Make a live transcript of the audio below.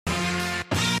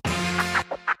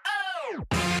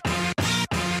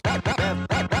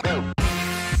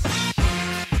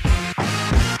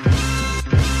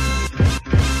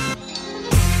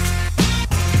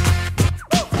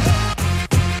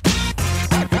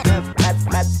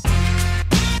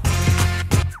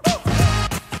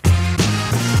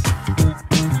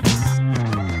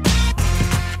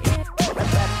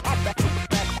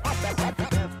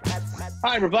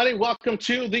everybody. Welcome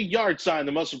to The Yard Sign,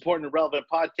 the most important and relevant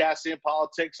podcast in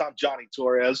politics. I'm Johnny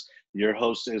Torres, your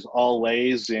host as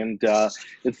always, and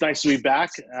it's nice to be back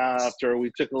after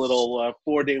we took a little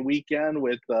 4-day weekend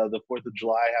with the 4th of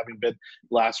July having been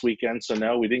last weekend. So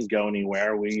no, we didn't go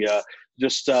anywhere. We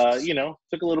just, took a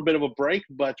little bit of a break,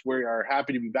 but we are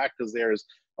happy to be back because there's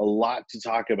a lot to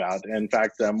talk about. In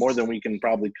fact, more than we can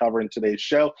probably cover in today's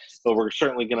show, but we're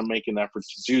certainly going to make an effort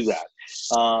to do that.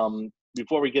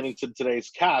 Before we get into today's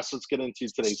cast, let's get into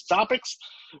today's topics.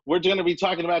 We're going to be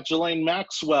talking about Ghislaine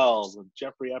Maxwell,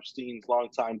 Jeffrey Epstein's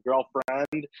longtime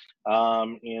girlfriend,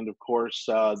 and of course,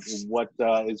 what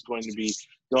is going to be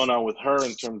going on with her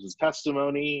in terms of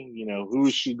testimony. Who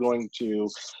is she going to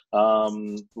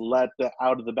let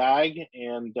out of the bag,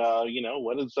 and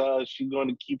what is she going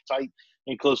to keep tight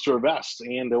and close to her vest,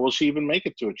 and will she even make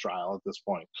it to a trial at this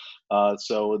point?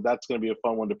 So that's going to be a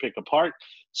fun one to pick apart.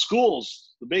 Schools,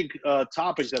 the big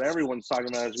topic that everyone's talking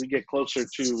about as we get closer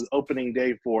to opening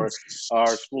day for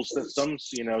our school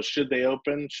systems. Should they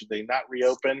open? Should they not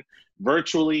reopen?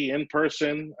 Virtually, in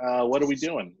person, what are we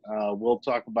doing? We'll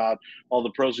talk about all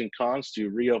the pros and cons to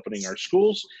reopening our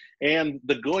schools. And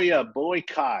the GOYA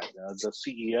boycott, the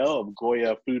CEO of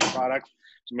GOYA Food Products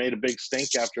made a big stink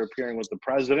after appearing with the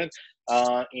president.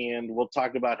 And we'll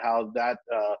talk about how that,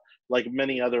 like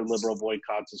many other liberal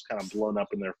boycotts, is kind of blown up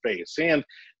in their face. And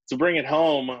to bring it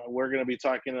home, we're going to be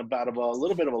talking about a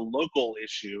little bit of a local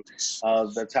issue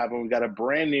that's happened. We've got a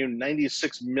brand new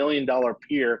 $96 million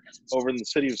pier over in the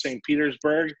city of St.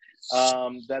 Petersburg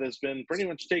that has been pretty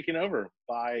much taken over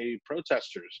by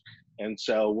protesters. And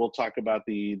so we'll talk about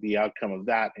the outcome of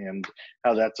that and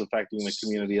how that's affecting the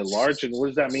community at large. And what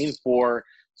does that mean for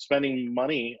spending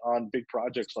money on big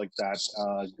projects like that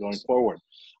going forward?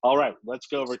 All right, let's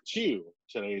go over to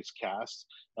today's cast.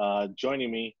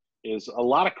 Joining me is a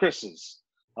lot of Chris's.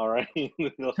 All right.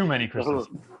 Too many Chris's.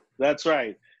 That's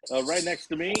right. Right next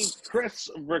to me, Chris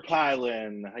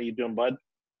Verkylen. How you doing, bud?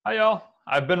 Hi, y'all.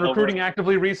 I've been recruiting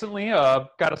actively recently.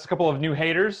 Got us a couple of new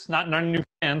haters. Not none new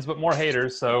fans, but more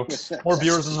haters. So more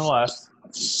viewers than the last.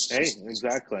 Hey,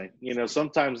 exactly.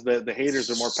 Sometimes the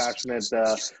haters are more passionate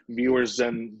viewers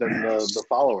than the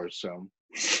followers. So,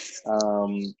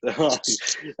 and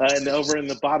over in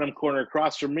the bottom corner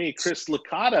across from me, Chris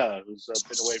Licata, who's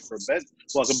been away for a bit.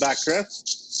 Welcome back, Chris.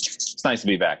 It's nice to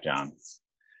be back, John.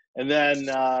 And then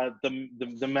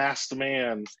the masked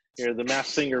man here, the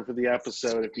masked singer for the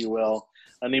episode, if you will,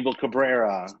 Aníbal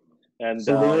Cabrera. And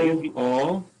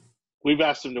all. We've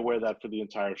asked him to wear that for the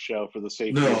entire show for the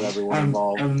safety of everyone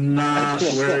involved. I'm not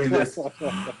wearing this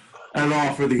at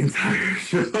all for the entire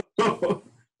show.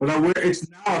 But it's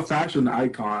now a fashion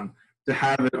icon to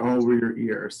have it all over your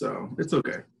ear, so it's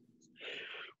okay.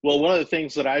 Well, one of the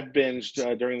things that I've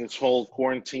binged during this whole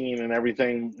quarantine and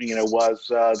everything, was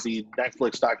the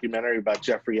Netflix documentary about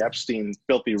Jeffrey Epstein,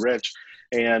 Filthy Rich.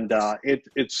 And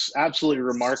it's absolutely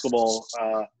remarkable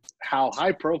how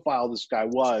high profile this guy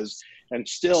was and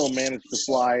still managed to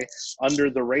fly under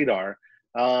the radar.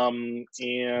 And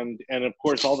of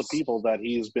course, all the people that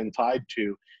he's been tied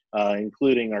to,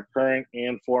 including our current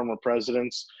and former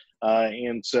presidents.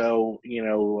 And so,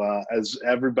 as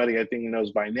everybody I think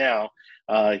knows by now,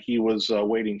 he was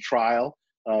awaiting trial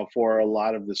for a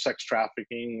lot of the sex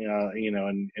trafficking,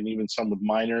 and even some with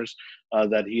minors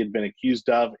that he had been accused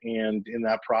of, and in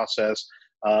that process,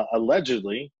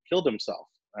 allegedly killed himself.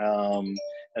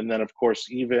 And then, of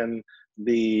course, even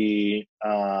the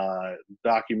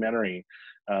documentary,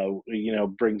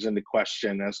 brings into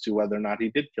question as to whether or not he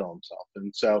did kill himself.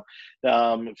 And so,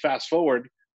 fast forward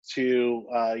to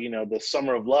the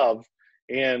summer of love,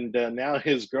 and now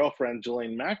his girlfriend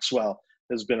Ghislaine Maxwell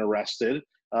has been arrested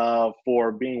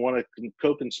for being one of the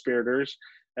co-conspirators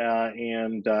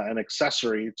and an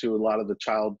accessory to a lot of the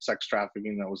child sex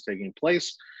trafficking that was taking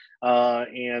place.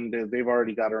 And they've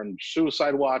already got her on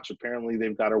suicide watch. Apparently,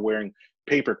 they've got her wearing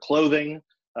paper clothing,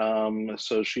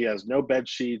 so she has no bed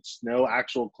sheets, no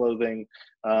actual clothing,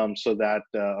 so that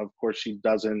of course she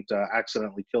doesn't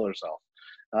accidentally kill herself.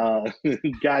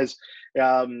 Guys,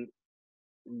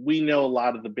 we know a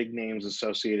lot of the big names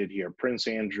associated here: Prince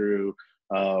Andrew,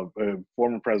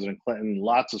 former President Clinton,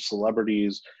 lots of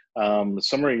celebrities.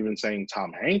 Some are even saying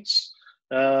Tom Hanks,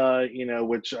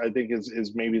 which I think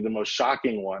is maybe the most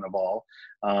shocking one of all,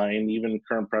 and even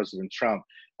current President Trump.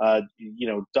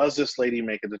 Does this lady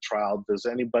make it to trial? Does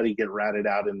anybody get ratted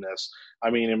out in this?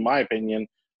 I mean, in my opinion,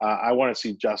 I want to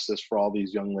see justice for all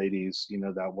these young ladies,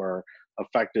 that were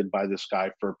affected by this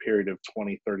guy for a period of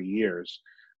 20, 30 years.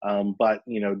 But,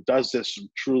 does this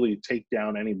truly take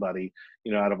down anybody,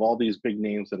 out of all these big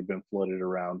names that have been floated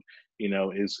around?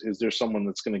 Is there someone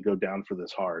that's going to go down for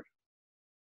this hard?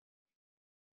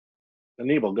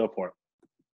 Anibal, go for it.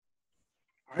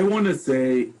 I want to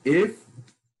say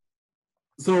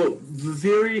so the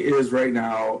theory is right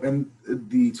now, and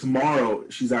tomorrow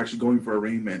she's actually going for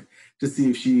arraignment to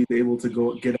see if she's able to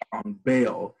go get out on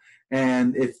bail.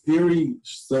 And if theory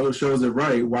shows it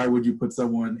right, why would you put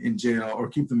someone in jail or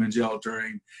keep them in jail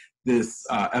during this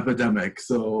epidemic?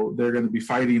 So they're going to be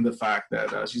fighting the fact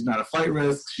that she's not a flight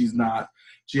risk. She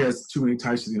has too many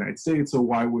ties to the United States. So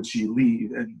why would she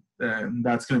leave? And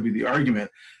that's going to be the argument.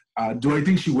 Do I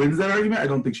think she wins that argument? I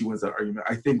don't think she wins that argument.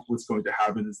 I think what's going to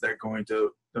happen is they're going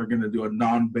to do a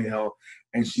non-bail,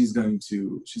 and she's going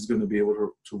to be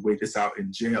able to wait this out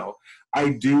in jail.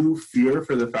 I do fear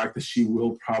for the fact that she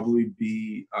will probably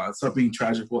be something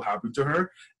tragic will happen to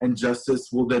her, and justice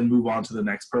will then move on to the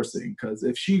next person. Because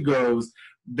if she goes,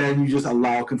 then you just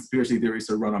allow conspiracy theories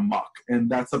to run amok, and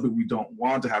that's something we don't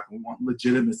want to happen. We want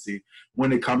legitimacy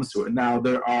when it comes to it. Now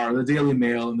there are the Daily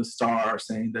Mail and the Star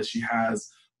saying that she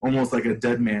has almost like a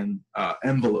dead man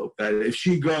envelope, that if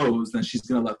she goes, then she's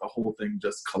going to let the whole thing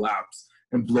just collapse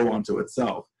and blow onto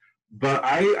itself. But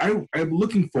I'm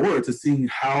looking forward to seeing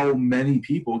how many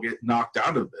people get knocked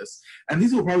out of this. And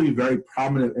these will probably be very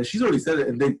prominent, and she's already said it,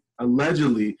 and they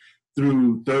allegedly,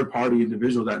 through third-party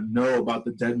individuals that know about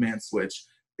the dead man switch,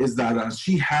 is that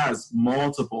she has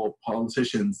multiple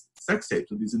politicians' sex tapes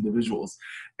with these individuals.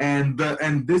 And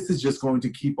this is just going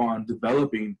to keep on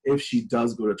developing if she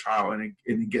does go to trial and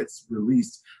it gets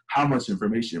released, how much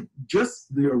information.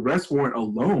 Just the arrest warrant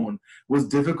alone was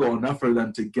difficult enough for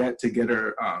them to get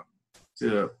her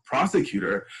to prosecute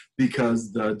her,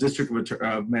 because the District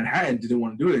of Manhattan didn't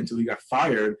want to do it until he got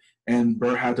fired, and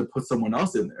Burr had to put someone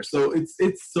else in there. So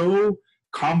it's so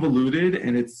convoluted,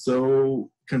 and it's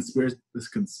so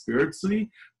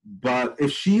conspiracy. But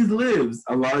if she lives,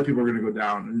 a lot of people are going to go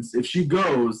down. And if she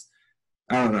goes,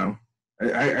 I don't know.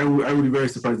 I would be very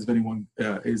surprised if anyone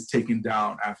is taken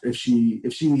down after. If she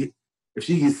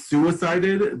is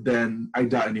suicided, then I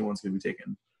doubt anyone's going to be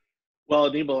taken. Well,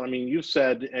 Anibal, I mean, you've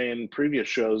said in previous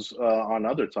shows on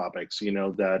other topics,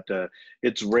 that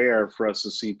it's rare for us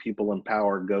to see people in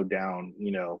power go down,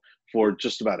 for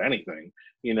just about anything.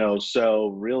 So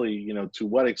really, to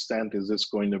what extent is this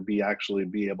going to be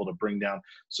able to bring down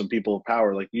some people of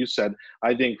power? Like you said,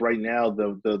 I think right now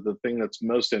the thing that's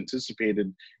most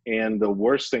anticipated and the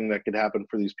worst thing that could happen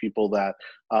for these people that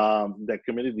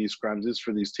committed these crimes is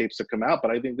for these tapes to come out.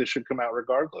 But I think they should come out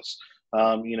regardless.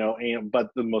 But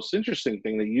the most interesting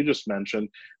thing that you just mentioned,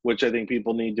 which I think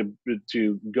people need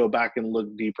to go back and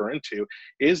look deeper into,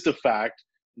 is the fact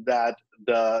that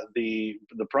the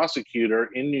prosecutor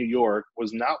in New York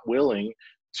was not willing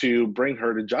to bring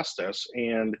her to justice,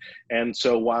 and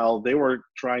so while they were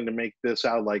trying to make this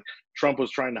out like Trump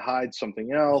was trying to hide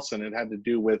something else, and it had to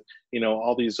do with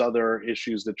all these other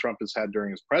issues that Trump has had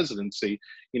during his presidency,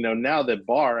 now that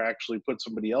Barr actually put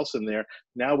somebody else in there,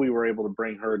 now we were able to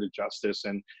bring her to justice,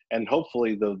 and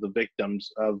hopefully the victims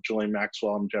of Ghislaine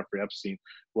Maxwell and Jeffrey Epstein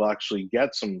will actually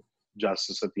get some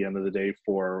justice at the end of the day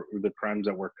for the crimes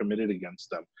that were committed against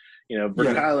them.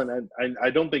 Kylan, I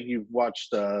don't think you've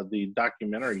watched the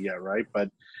documentary yet, right? But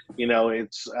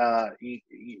it's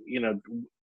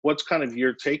what's kind of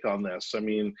your take on this? I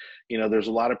mean, there's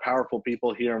a lot of powerful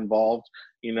people here involved.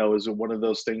 Is it one of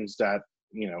those things that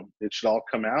it should all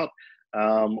come out,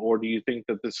 or do you think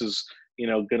that this is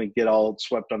going to get all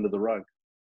swept under the rug?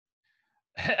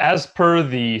 As per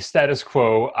the status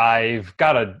quo, I've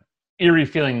got a eerie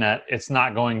feeling that it's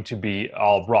not going to be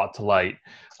all brought to light.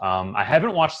 I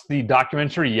haven't watched the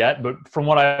documentary yet, but from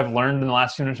what I've learned in the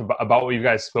last few minutes about what you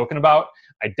guys spoken about,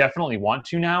 I definitely want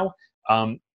to now.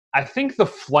 I think the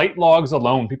flight logs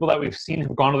alone, people that we've seen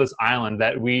who've gone to this island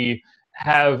that we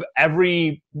have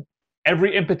every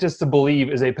impetus to believe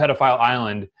is a pedophile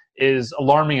island, is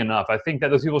alarming enough. I think that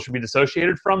those people should be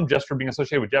dissociated from just for being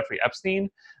associated with Jeffrey Epstein.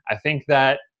 I think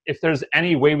that if there's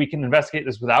any way we can investigate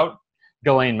this without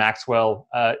Ghislaine Maxwell,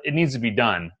 it needs to be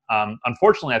done.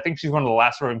 Unfortunately, I think she's one of the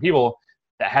last surviving people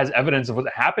that has evidence of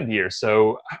what happened here.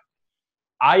 So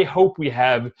I hope we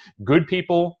have good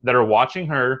people that are watching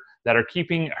her, that are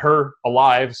keeping her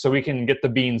alive, so we can get the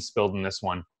beans spilled in this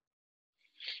one.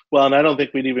 Well, and I don't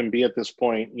think we'd even be at this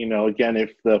point, again,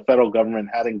 if the federal government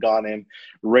hadn't gone in,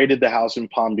 raided the house in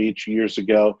Palm Beach years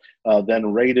ago,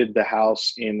 then raided the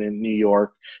house in New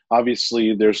York.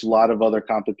 Obviously, there's a lot of other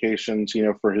complications,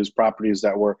 for his properties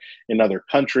that were in other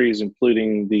countries,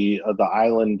 including the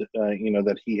island,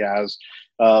 that he has.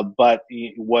 But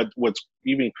what's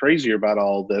even crazier about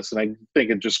all this, and I think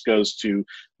it just goes to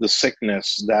the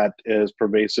sickness that is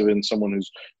pervasive in someone who's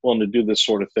willing to do this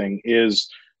sort of thing, is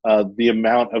the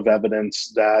amount of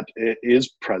evidence that is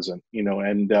present,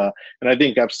 and I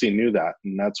think Epstein knew that,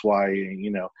 and that's why,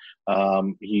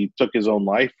 he took his own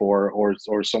life, or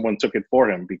someone took it for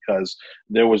him, because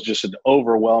there was just an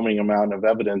overwhelming amount of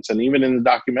evidence. And even in the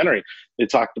documentary, they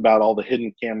talked about all the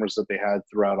hidden cameras that they had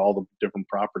throughout all the different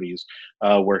properties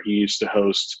where he used to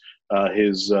host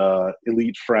his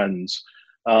elite friends.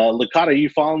 Licata, you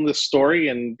following this story,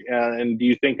 and do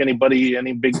you think any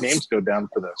big names go down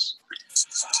for this?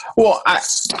 Well,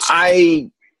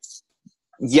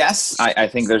 yes, I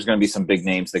think there's going to be some big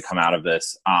names that come out of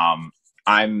this.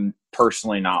 I'm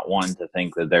personally not one to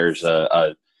think that there's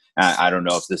I don't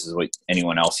know if this is what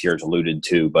anyone else here has alluded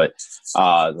to, but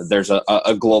there's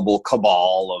a global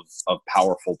cabal of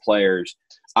powerful players.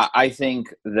 I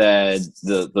think that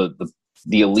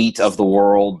the elite of the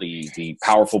world, the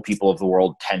powerful people of the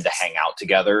world, tend to hang out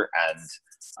together, and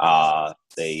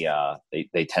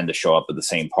they tend to show up at the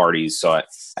same parties. So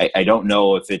I don't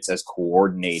know if it's as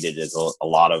coordinated as a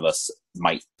lot of us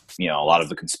might, a lot of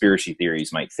the conspiracy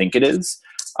theories might think it is,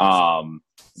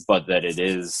 but that it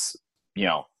is,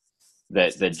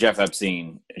 that Jeffrey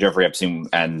Epstein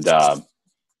and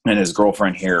his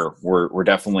girlfriend here were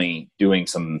definitely doing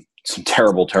some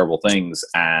terrible, terrible things,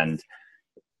 and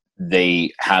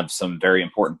they have some very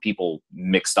important people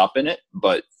mixed up in it.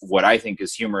 But what I think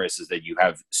is humorous is that you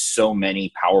have so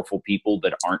many powerful people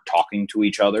that aren't talking to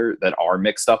each other, that are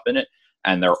mixed up in it,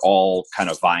 and they're all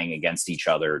kind of vying against each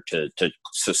other to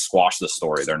squash the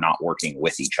story. They're not working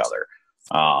with each other.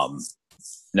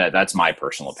 That's my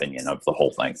personal opinion of the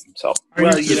whole thing. So,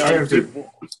 well,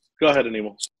 go ahead,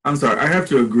 Anil. I'm sorry. I have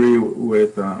to agree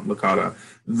with Licata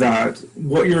that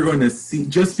what you're going to see,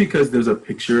 just because there's a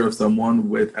picture of someone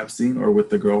with Epstein or with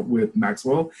the girl with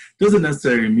Maxwell, doesn't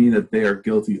necessarily mean that they are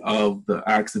guilty of the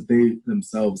acts that they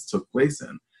themselves took place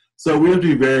in. So we have to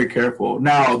be very careful.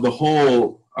 Now, the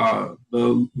whole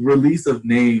the release of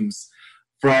names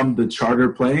from the charter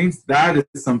planes, that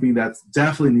is something that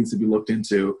definitely needs to be looked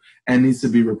into and needs to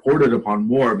be reported upon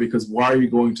more, because why are you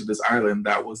going to this island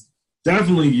that was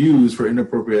definitely used for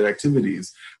inappropriate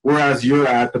activities, whereas you're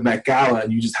at the Met Gala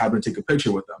and you just happen to take a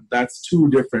picture with them? That's two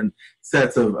different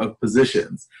sets of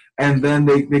positions. And then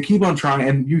they keep on trying,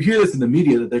 and you hear this in the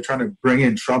media, that they're trying to bring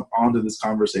in Trump onto this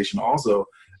conversation also.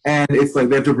 And it's like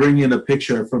they have to bring in a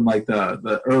picture from like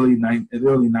the early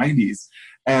 90s.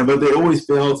 But they always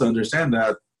fail to understand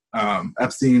that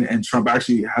Epstein and Trump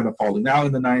actually had a falling out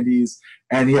in the 90s,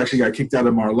 and he actually got kicked out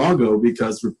of Mar-a-Lago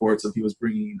because reports of he was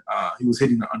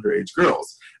hitting the underage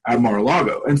girls at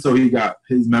Mar-a-Lago, and so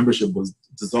his membership was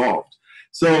dissolved.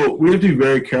 So we have to be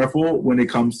very careful when it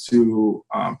comes to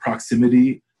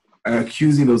proximity,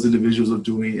 accusing those individuals of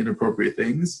doing inappropriate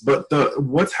things. But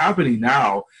what's happening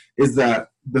now is that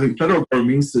the federal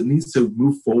government needs to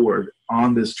move forward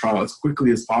on this trial as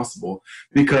quickly as possible,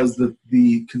 because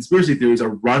the conspiracy theories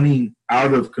are running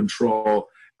out of control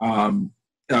to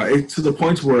the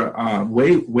point where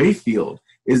Wayfield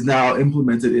is now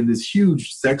implemented in this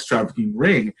huge sex trafficking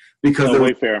ring because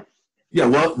Wayfair. Yeah,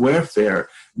 well, Wayfair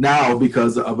now,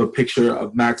 because of a picture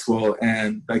of Maxwell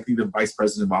and I think the vice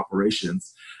president of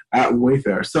operations at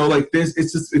Wayfair. So like this,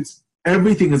 it's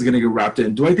everything is going to get wrapped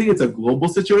in. Do I think it's a global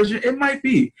situation? It might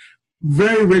be.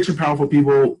 Very rich and powerful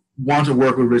people want to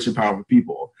work with rich and powerful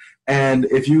people. And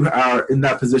if you are in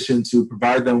that position to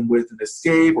provide them with an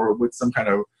escape or with some kind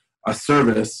of a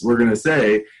service, we're going to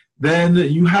say, then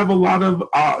you have a lot of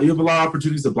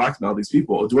opportunities to blackmail these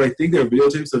people. Do I think there are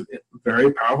videotapes of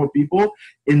very powerful people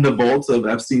in the vaults of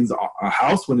Epstein's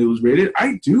house when it was raided?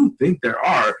 I do think there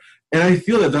are. And I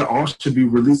feel that all should be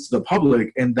released to the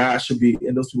public, and those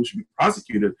people should be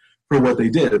prosecuted for what they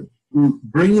did.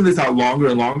 Bringing this out longer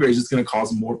and longer is just going to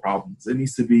cause more problems. It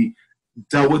needs to be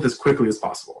dealt with as quickly as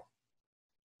possible.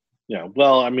 Yeah,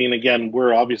 well, I mean, again,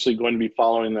 we're obviously going to be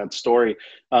following that story.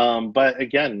 But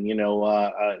again,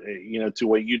 to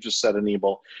what you just said,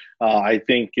 Anibal, I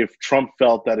think if Trump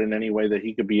felt that in any way that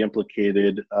he could be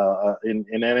implicated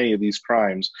in any of these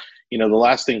crimes, the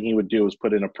last thing he would do is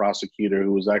put in a prosecutor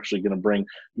who was actually going to bring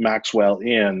Maxwell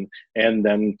in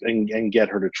and get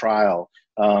her to trial.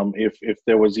 If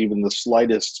there was even the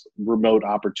slightest remote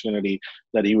opportunity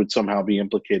that he would somehow be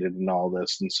implicated in all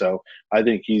this. And so I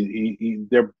think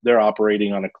they're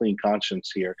operating on a clean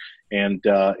conscience here. And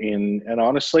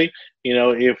honestly,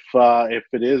 if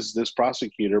it is this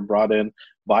prosecutor brought in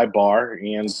by Barr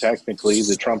and technically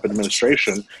the Trump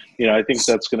administration, I think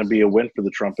that's going to be a win for the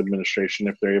Trump administration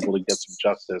if they're able to get some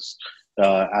justice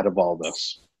out of all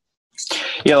this.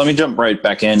 Yeah, let me jump right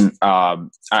back in.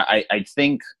 I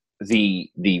think the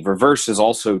reverse is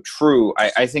also true.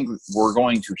 I think we're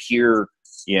going to hear,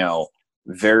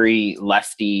 very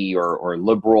lefty or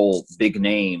liberal big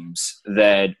names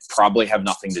that probably have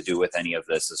nothing to do with any of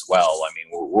this as well. I mean,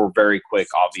 we're very quick,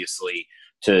 obviously,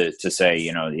 to say,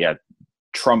 yeah,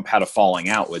 Trump had a falling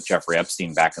out with Jeffrey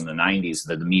Epstein back in the 90s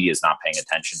that the media is not paying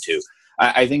attention to.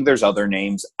 I think there's other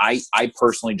names. I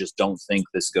personally just don't think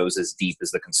this goes as deep as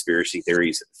the conspiracy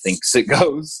theories thinks it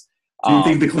goes. Do you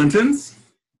think the Clintons?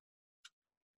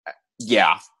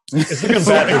 Yeah. It's looking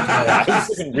bad. It's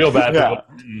looking real bad.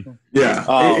 Yeah.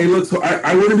 It looks.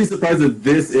 I wouldn't be surprised if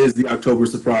this is the October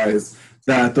surprise,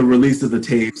 that the release of the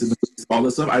tapes and all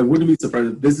this stuff. I wouldn't be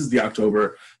surprised if this is the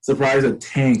October surprise that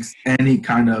tanks any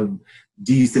kind of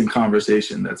decent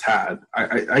conversation that's had.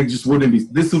 I just wouldn't be.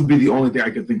 This would be the only thing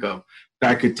I could think of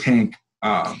that could tank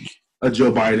a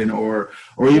Joe Biden or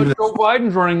even Joe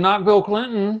Biden's running, not Bill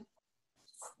Clinton.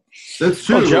 That's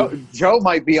true. Well, Joe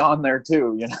might be on there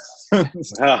too.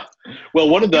 Well,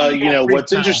 one of the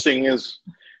what's interesting is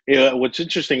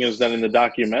that in the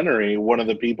documentary, one of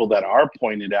the people that are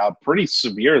pointed out pretty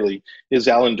severely is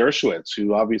Alan Dershowitz,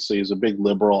 who obviously is a big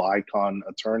liberal icon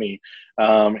attorney,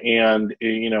 and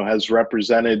has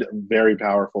represented very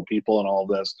powerful people in all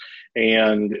this.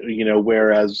 And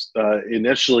whereas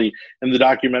initially in the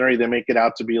documentary they make it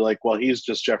out to be like, well, he's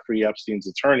just Jeffrey Epstein's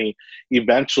attorney.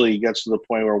 Eventually, he gets to the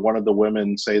point where one of the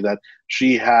women say that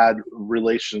she had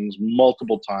relations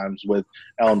multiple times with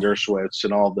Alan Dershowitz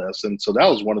and all this, and so that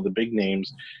was one of the big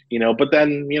names. But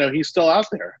then he's still out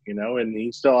there, and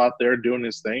he's still out there doing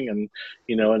his thing, and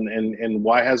and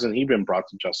why hasn't he been brought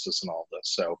to justice and all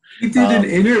this? So he did an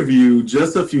interview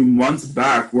just a few months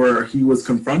back where he was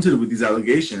confronted with these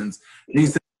allegations. And he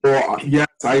said, well, yes,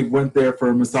 I went there for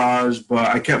a massage, but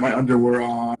I kept my underwear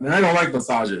on, and I don't like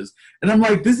massages. And I'm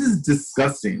like, this is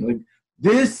disgusting. Like,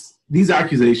 these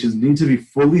accusations need to be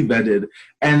fully vetted,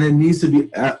 and it needs to be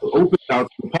opened out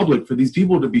to the public for these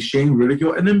people to be shamed,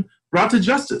 ridiculed, and then brought to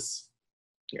justice.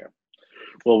 Yeah.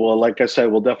 Well, like I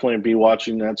said, we'll definitely be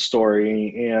watching that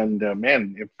story. And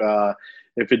man,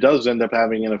 if it does end up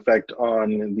having an effect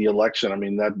on the election, I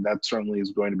mean, that certainly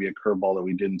is going to be a curveball that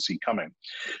we didn't see coming.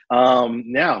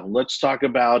 Now, let's talk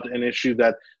about an issue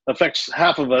that affects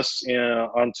half of us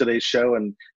on today's show,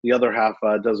 and the other half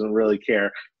doesn't really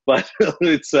care. But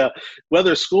it's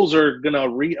whether schools are going to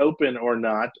reopen or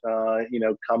not,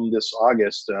 come this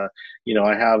August.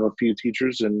 I have a few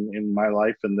teachers in my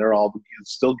life, and they're all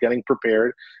still getting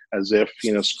prepared as if,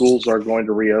 schools are going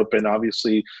to reopen.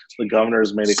 Obviously, the governor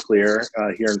has made it clear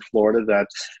here in Florida that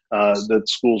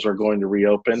schools are going to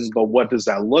reopen. But what does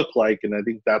that look like? And I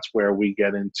think that's where we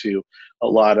get into a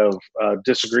lot of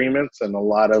disagreements and a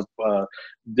lot of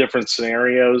different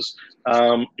scenarios.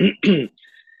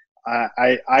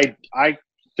 I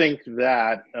think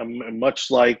that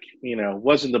much like,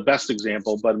 wasn't the best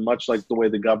example, but much like the way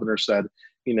the governor said,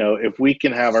 if we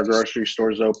can have our grocery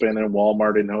stores open and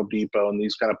Walmart and Home Depot and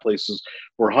these kind of places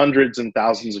where hundreds and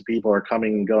thousands of people are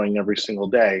coming and going every single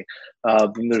day,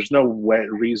 then there's no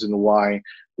reason why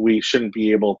we shouldn't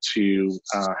be able to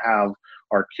have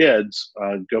our kids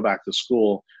go back to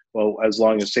school, well, as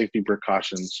long as safety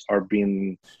precautions are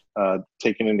being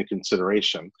taken into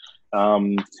consideration.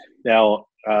 Now,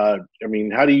 I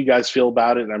mean, how do you guys feel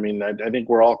about it? I mean, I think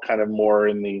we're all kind of more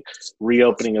in the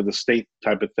reopening of the state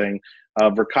type of thing.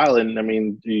 Verkylen, I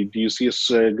mean, do you see us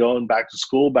going back to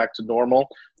school, back to normal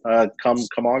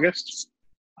come August?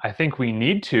 I think we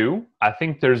need to. I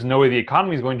think there's no way the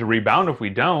economy is going to rebound if we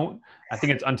don't. I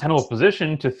think it's untenable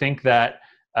position to think that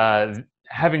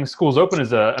having schools open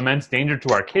is an immense danger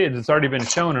to our kids. It's already been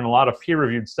shown in a lot of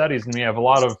peer-reviewed studies, and we have a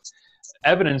lot of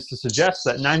evidence to suggest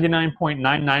that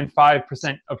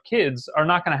 99.995% of kids are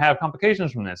not going to have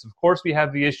complications from this. Of course, we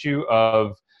have the issue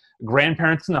of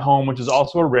grandparents in the home, which is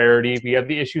also a rarity. We have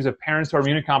the issues of parents who are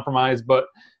immunocompromised, but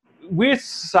we as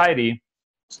society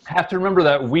have to remember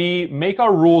that we make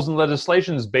our rules and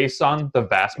legislations based on the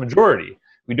vast majority.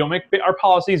 We don't make our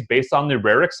policies based on the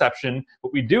rare exception.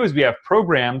 What we do is we have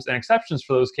programs and exceptions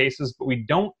for those cases, but we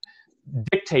don't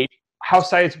dictate how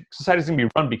society is going to be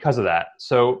run because of that.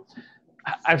 So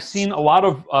I've seen a lot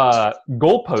of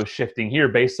goalpost shifting here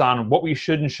based on what we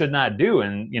should and should not do.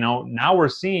 And, now we're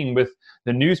seeing with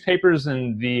the newspapers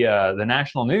and the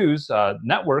national news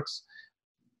networks,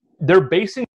 they're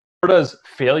basing Florida's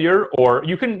failure, or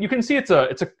you can see it's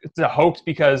a hoax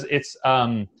because it's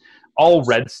all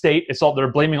red state.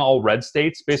 They're blaming all red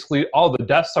states. Basically, all the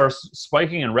deaths are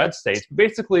spiking in red states.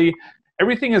 Basically,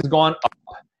 everything has gone up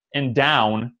and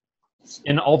down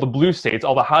in all the blue states,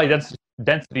 all the high density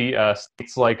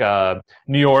states like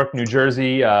New York, New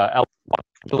Jersey, Los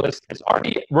Angeles. It's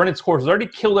already run its course. It's already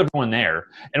killed everyone there.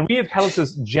 And we have had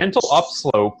this gentle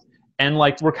upslope, and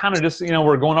like we're kind of just,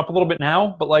 we're going up a little bit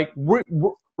now, but like we're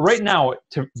right now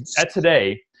at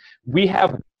today, we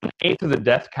have 1/8 of the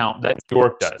death count that New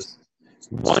York does,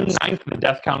 1/9 of the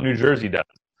death count New Jersey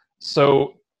does.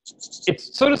 So it's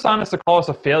so dishonest to call us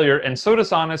a failure, and so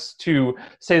dishonest to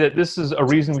say that this is a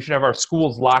reason we should have our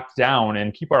schools locked down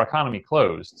and keep our economy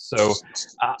closed. So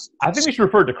I think we should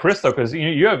refer to Chris, though, because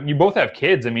you both have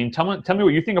kids. I mean, tell me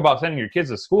what you think about sending your kids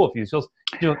to school if you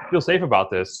feel safe about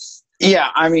this. Yeah,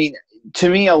 I mean, to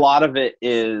me, a lot of it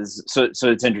is so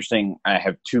it's interesting. I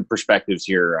have two perspectives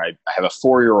here. I have a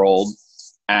 4-year-old,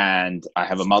 and I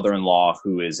have a mother-in-law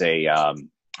who is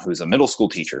who's a middle school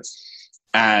teacher.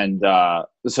 And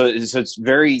so it's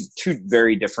two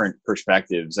very different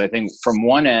perspectives. I think from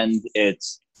one end,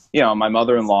 it's, my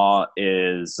mother-in-law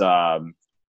is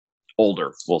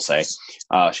older, we'll say.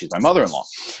 She's my mother-in-law.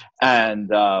 And,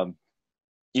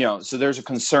 so there's a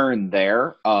concern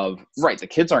there of, right, the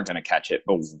kids aren't going to catch it,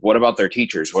 but what about their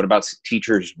teachers? What about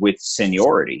teachers with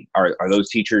seniority? Are those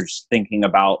teachers thinking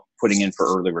about putting in for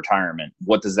early retirement?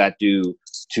 What does that do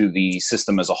to the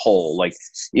system as a whole? Like,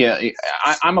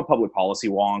 I'm a public policy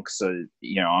wonk, so,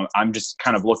 I'm just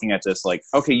kind of looking at this like,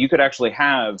 okay, you could actually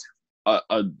have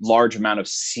a large amount of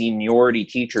seniority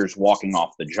teachers walking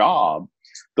off the job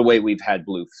the way we've had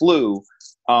blue flu.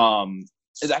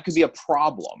 That could be a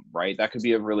problem, right? That could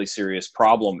be a really serious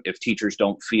problem if teachers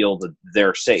don't feel that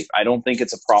they're safe. I don't think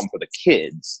it's a problem for the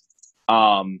kids.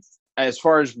 As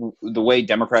far as the way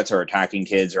Democrats are attacking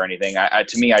kids or anything,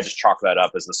 to me, I just chalk that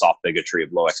up as the soft bigotry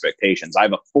of low expectations. I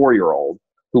have a 4-year-old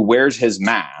who wears his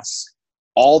mask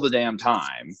all the damn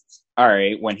time, all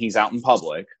right, when he's out in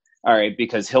public, all right,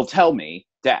 because he'll tell me,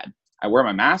 Dad, I wear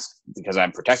my mask because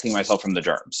I'm protecting myself from the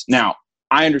germs. Now,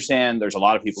 I understand there's a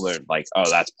lot of people that are like, oh,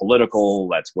 that's political,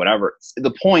 that's whatever.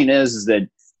 The point is that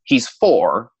he's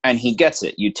 4 and he gets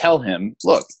it. You tell him,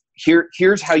 look,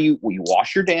 here's how you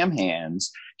wash your damn hands.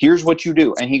 Here's what you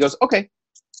do. And he goes, okay.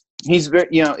 He's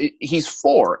he's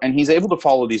 4 and he's able to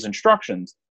follow these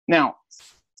instructions. Now,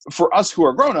 for us who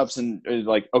are grownups and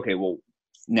like, okay, well,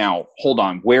 now hold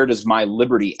on, where does my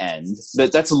liberty end?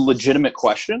 That's a legitimate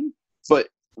question. But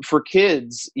for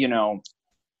kids,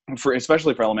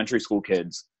 especially for elementary school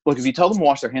kids, look, if you tell them to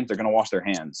wash their hands, they're going to wash their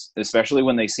hands, especially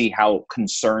when they see how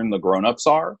concerned the grownups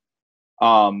are.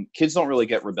 Kids don't really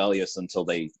get rebellious until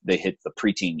they hit the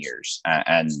preteen years.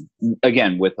 And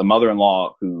again, with a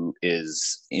mother-in-law who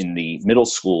is in the middle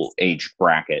school age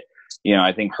bracket,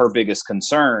 I think her biggest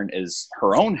concern is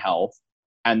her own health.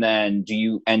 And then do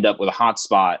you end up with a hot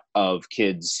spot of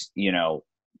kids,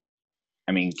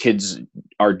 kids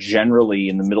are generally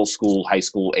in the middle school, high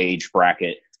school age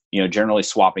bracket, generally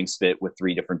swapping spit with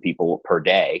 3 different people per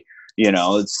day.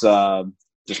 It's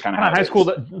just kind of high school.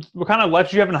 What kind of life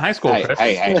did you have in high school, Chris?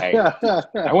 Hey.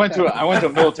 I went to a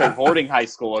military boarding high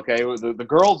school. Okay, the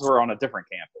girls were on a different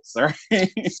campus.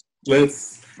 Right?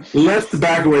 Let's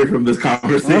back away from this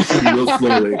conversation real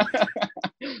slowly.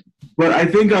 But I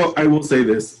think I will say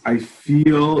this. I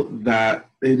feel that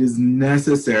it is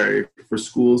necessary for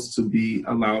schools to be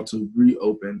allowed to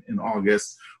reopen in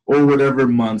August or whatever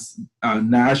months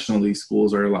nationally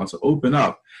schools are allowed to open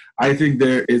up. I think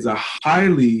there is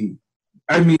the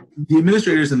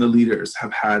administrators and the leaders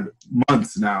have had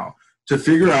months now to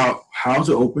figure out how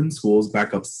to open schools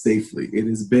back up safely. It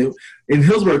has been, in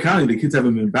Hillsborough County, the kids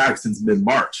haven't been back since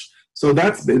mid-March. So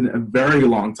that's been a very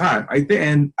long time.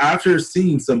 And after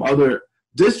seeing some other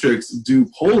districts do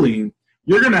polling,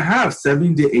 you're going to have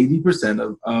 70 to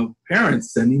 80% of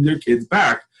parents sending their kids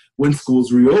back when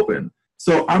schools reopen.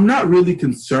 So I'm not really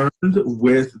concerned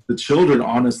with the children,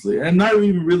 honestly. And I'm not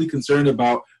even really concerned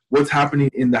about what's happening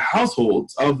in the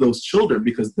households of those children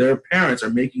because their parents are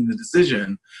making the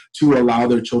decision to allow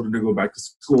their children to go back to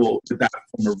school with that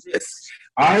form of risk.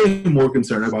 I am more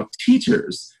concerned about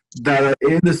teachers that are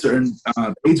in the certain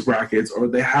age brackets or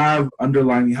they have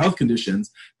underlying health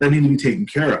conditions that need to be taken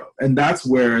care of. And that's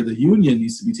where the union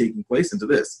needs to be taking place into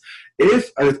this.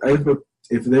 If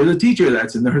there's a teacher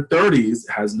that's in their 30s,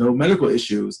 has no medical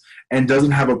issues, and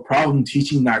doesn't have a problem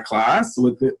teaching that class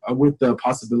with the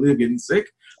possibility of getting sick,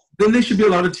 then they should be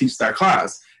allowed to teach that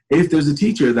class. If there's a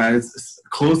teacher that is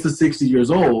close to 60 years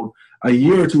old, a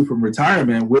year or two from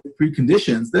retirement with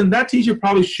preconditions, then that teacher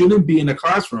probably shouldn't be in a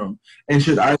classroom and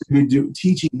should either be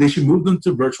teaching. They should move them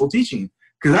to virtual teaching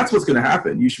because that's what's going to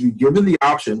happen. You should be given the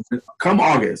option, come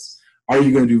August, are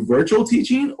you going to do virtual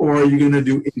teaching or are you going to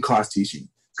do in-class teaching?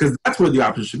 Because that's where the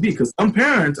option should be. Because some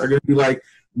parents are going to be like,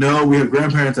 no, we have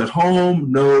grandparents at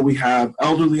home. No, we have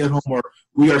elderly at home, or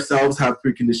we ourselves have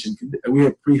we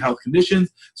have pre-health conditions.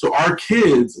 So our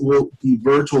kids will be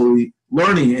virtually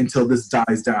learning until this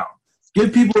dies down.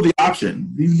 Give people the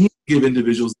option. You need to give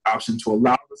individuals the option to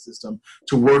allow the system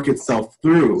to work itself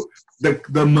through.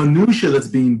 The minutia that's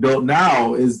being built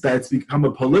now is that it's become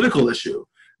a political issue,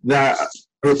 that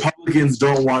Republicans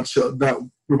don't want that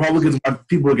Republicans want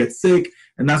people to get sick,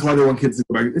 and that's why they want kids to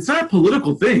go back. It's not a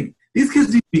political thing. These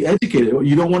kids need to be educated.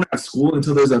 You don't want to have school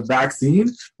until there's a vaccine,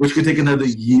 which could take another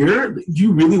year. Do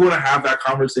you really want to have that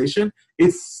conversation?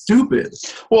 It's stupid.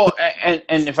 Well, and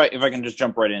if I can just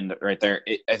jump right there,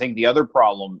 I think the other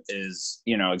problem is,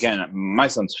 again, my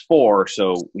son's 4,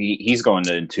 so he's going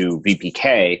into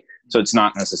VPK, so it's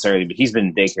not necessarily, but he's been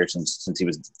in daycare since he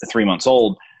was 3 months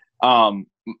old.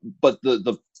 But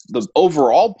the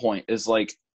overall point is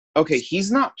like, okay,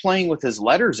 he's not playing with his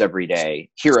letters every day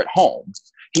here at home.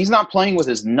 He's not playing with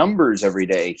his numbers every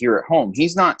day here at home.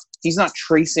 He's not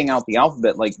tracing out the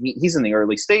alphabet. Like he's in the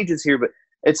early stages here, but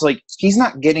it's like he's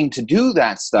not getting to do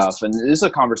that stuff. And this is a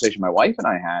conversation my wife and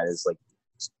I had, is like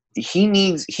he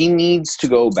needs to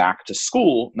go back to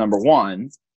school, number one,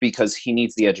 because he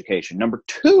needs the education. Number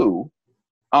two,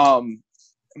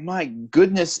 my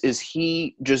goodness, is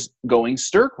he just going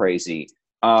stir crazy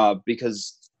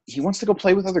because he wants to go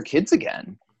play with other kids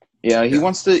again. Yeah, he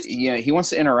wants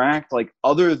to interact, like,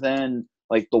 other than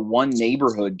like the one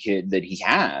neighborhood kid that he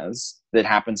has that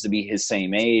happens to be his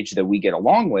same age that we get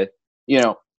along with.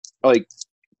 Like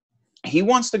he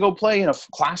wants to go play in a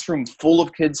classroom full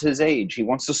of kids his age. He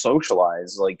wants to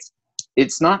socialize. Like,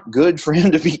 it's not good for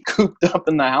him to be cooped up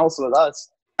in the house with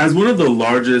us. As one of the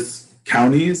largest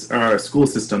counties or school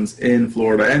systems in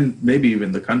Florida, and maybe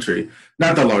even the country,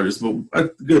 not the largest, but a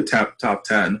good top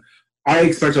 10, I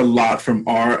expect a lot from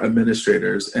our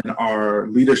administrators and our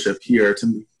leadership here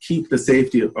to keep the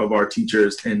safety of our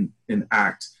teachers in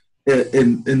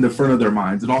the front of their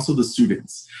minds, and also the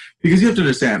students. Because you have to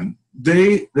understand,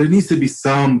 there needs to be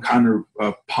some kind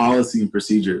of policy and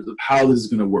procedures of how this is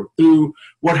going to work through.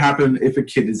 What happens if a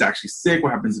kid is actually sick?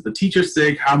 What happens if a teacher's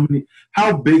sick?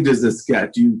 How big does this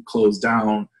get? Do you close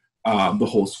down the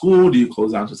whole school? Do you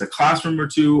close down just a classroom or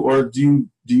two? Or do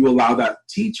you allow that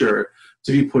teacher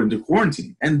to be put into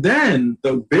quarantine? And then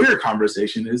the bigger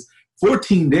conversation is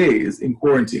 14 days in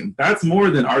quarantine. That's more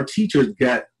than our teachers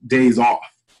get days off.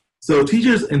 So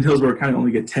teachers in Hillsborough County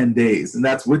only get 10 days, and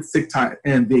that's with sick time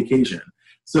and vacation.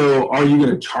 So are you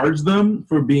going to charge them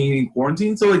for being in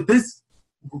quarantine? So like this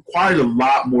requires a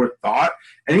lot more thought.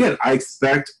 And again, I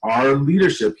expect our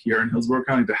leadership here in Hillsborough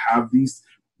County to have these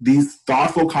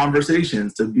thoughtful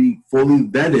conversations, to be fully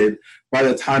vetted by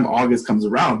the time August comes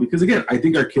around. Because again, I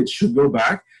think our kids should go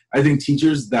back. I think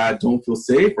teachers that don't feel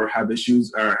safe or have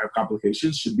issues or have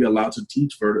complications should be allowed to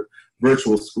teach for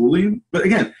virtual schooling. But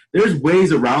again, there's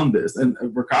ways around this. And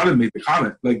Ricardo made the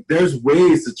comment, like there's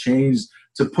ways to change,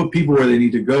 to put people where they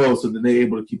need to go so that they're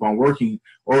able to keep on working,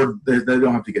 or they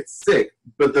don't have to get sick.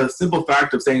 But the simple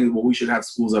fact of saying, well, we should have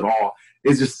schools at all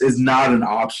is not an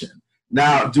option.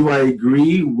 Now, do I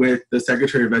agree with the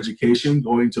Secretary of Education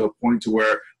going to a point to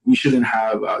where we shouldn't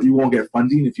have, you won't get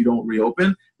funding if you don't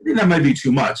reopen? I think that might be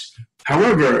too much.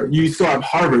 However, you still have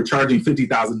Harvard charging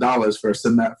 $50,000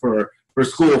 for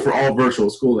school, for all virtual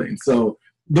schooling. So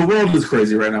the world is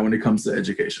crazy right now when it comes to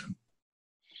education.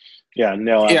 Yeah,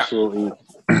 no, absolutely.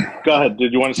 Yeah. Go ahead.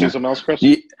 Did you want to say something else, Chris?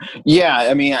 Yeah,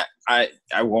 I mean, I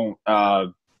won't, I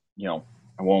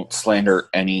won't slander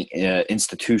any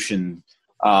institution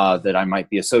that I might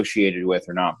be associated with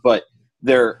or not. But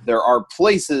there are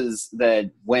places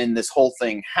that when this whole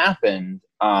thing happened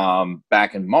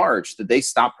back in March, that they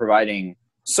stopped providing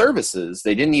services.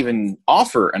 They didn't even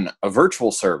offer a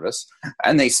virtual service,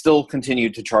 and they still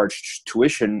continued to charge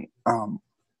tuition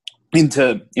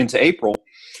into April,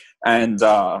 and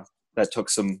that took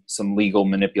some legal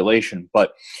manipulation.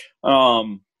 But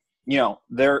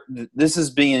this is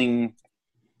being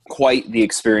quite the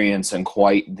experience and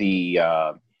quite the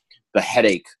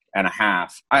headache and a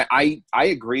half. I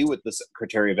agree with the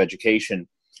Secretary of Education,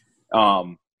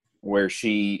 where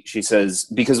she says,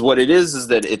 because what it is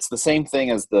that it's the same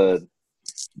thing as the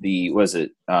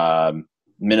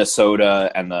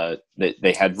Minnesota, and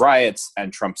they had riots,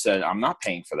 and Trump said, I'm not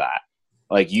paying for that.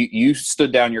 Like you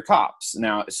stood down your cops.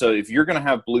 Now, so if you're going to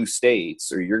have blue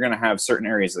states, or you're going to have certain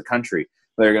areas of the country,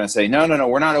 they're going to say, no,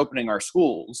 we're not opening our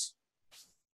schools.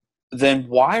 Then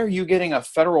why are you getting a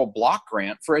federal block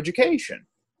grant for education?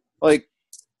 Like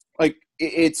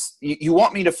it's, you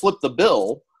want me to flip the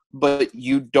bill, but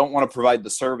you don't want to provide the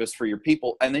service for your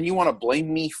people, and then you want to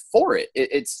blame me for it.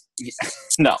 It's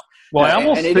no. Well, I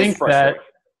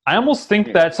almost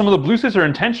think that some of the blue states are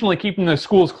intentionally keeping the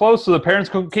schools closed so the parents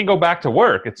can't go back to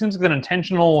work. It seems like an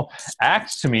intentional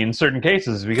act to me in certain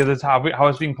cases, because it's how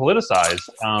it's being politicized.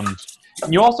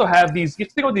 And you also have these, you have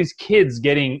to think about these kids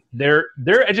getting their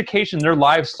education, their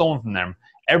lives stolen from them.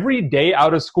 Every day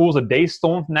out of school is a day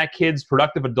stolen from that kid's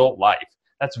productive adult life.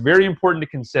 That's very important to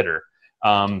consider.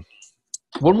 One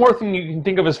more thing you can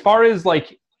think of as far as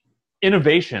like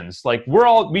innovations, like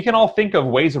we can all think of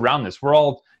ways around this. We're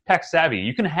all tech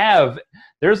savvy.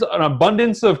 There's an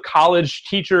abundance of college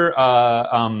teacher,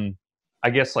 I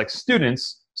guess like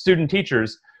student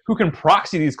teachers who can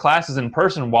proxy these classes in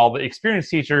person while the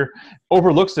experienced teacher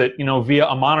overlooks it, via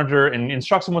a monitor and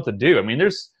instructs them what to do. I mean,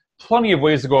 there's plenty of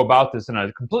ways to go about this in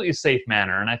a completely safe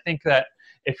manner. And I think that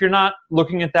if you're not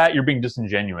looking at that, you're being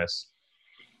disingenuous.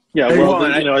 Yeah, well,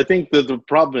 I think that the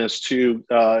problem is too,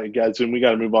 guys, and we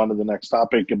got to move on to the next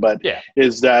topic, but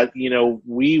is that,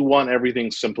 we want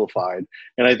everything simplified.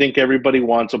 And I think everybody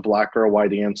wants a black or a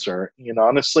white answer.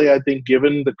 Honestly, I think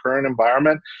given the current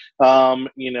environment,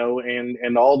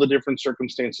 and all the different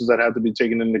circumstances that have to be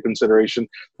taken into consideration,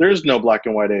 there's no black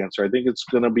and white answer. I think it's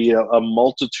going to be a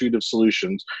multitude of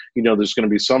solutions. There's going to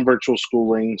be some virtual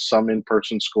schooling, some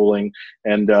in-person schooling,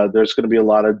 and there's going to be a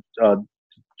lot of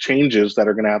changes that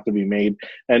are going to have to be made,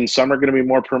 and some are going to be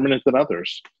more permanent than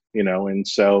others, and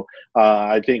so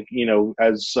I think,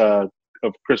 as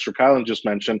Christopher Kylan just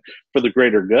mentioned, for the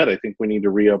greater good, I think we need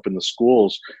to reopen the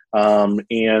schools, and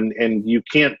you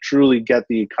can't truly get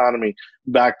the economy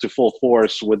back to full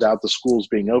force without the schools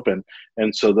being open,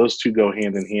 and so those two go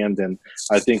hand in hand, and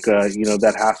I think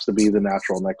that has to be the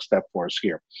natural next step for us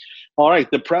here. All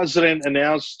right, the president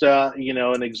announced,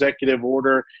 an executive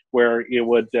order where it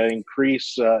would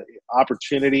increase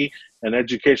opportunity and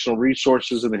educational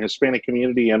resources in the Hispanic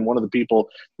community. And one of the people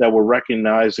that were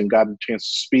recognized and got a chance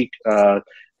to speak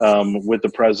with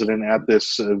the president at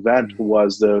this event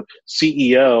was the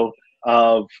CEO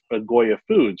of GOYA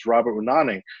Foods, Robert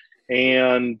Unane.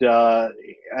 And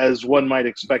as one might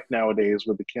expect nowadays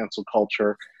with the cancel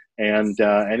culture, and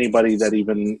anybody that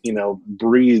even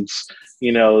breathes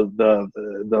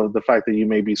the fact that you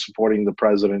may be supporting the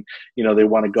president, they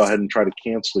want to go ahead and try to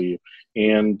cancel you,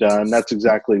 and that's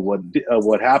exactly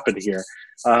what happened here.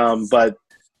 But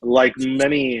like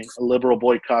many liberal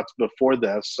boycotts before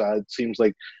this, it seems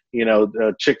like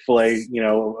Chick-fil-A,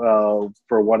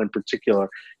 for one in particular,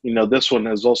 this one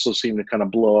has also seemed to kind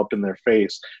of blow up in their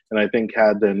face, and I think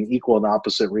had an equal and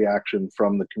opposite reaction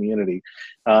from the community.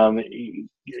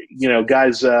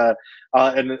 Guys, and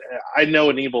I know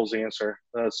Aníbal's answer,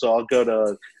 so I'll go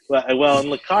to, and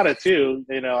Licata too.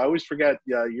 I always forget,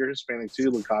 you're Hispanic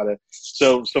too, Licata.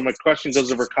 So my question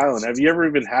goes over Kylan. Have you ever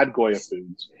even had GOYA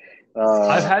Foods?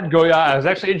 I've had GOYA. I was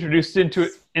actually introduced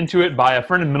into it by a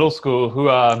friend in middle school who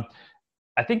I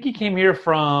think he came here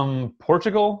from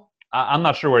Portugal. I'm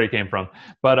not sure where he came from,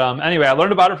 but anyway, I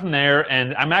learned about it from there,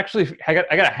 and I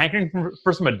got a hankering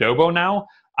for some adobo now.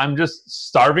 I'm just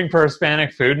starving for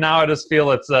Hispanic food now. I just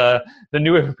feel it's the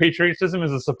new way of patriotism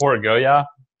is to support GOYA.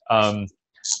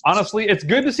 Honestly, it's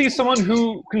good to see someone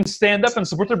who can stand up and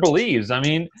support their beliefs. I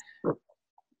mean,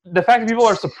 the fact that people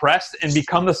are suppressed and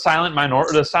become the silent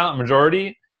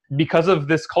majority because of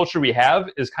this culture we have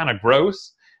is kind of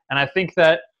gross. And I think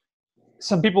that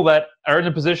some people that are in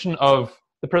the position of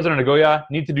the president of GOYA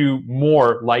need to do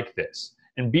more like this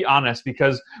and be honest,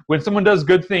 because when someone does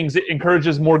good things, it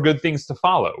encourages more good things to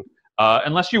follow.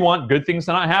 Unless you want good things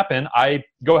to not happen, I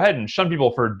go ahead and shun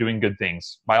people for doing good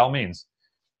things by all means.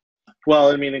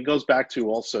 Well, I mean, it goes back to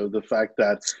also the fact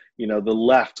that, the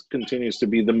left continues to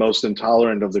be the most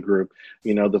intolerant of the group.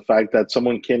 The fact that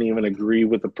someone can't even agree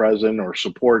with the president or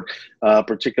support a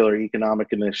particular economic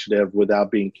initiative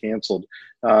without being canceled.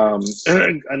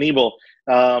 Aníbal,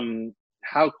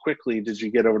 how quickly did you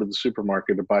get over to the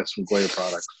supermarket to buy some GOYA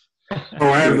products?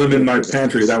 Oh, I have them in my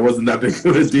pantry. That wasn't that big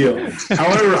of a deal.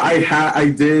 However,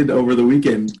 I did over the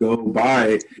weekend go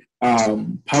buy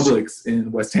Publix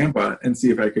in West Tampa and see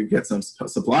if I could get some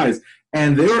supplies,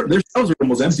 and their shelves are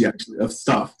almost empty actually of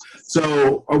stuff.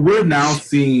 So we're now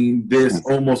seeing this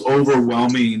almost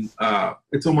overwhelming.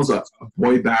 It's almost a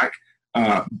boyback.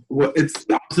 It's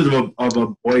the opposite of a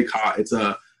boycott. It's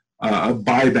a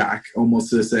buyback,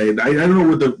 almost to say. I don't know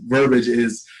what the verbiage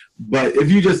is, but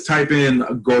if you just type in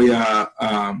GOYA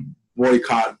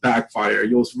boycott backfire,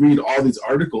 you'll read all these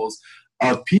articles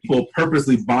of people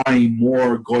purposely buying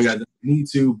more GOYA than they need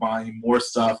to, buying more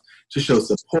stuff to show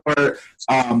support.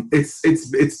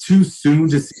 It's too soon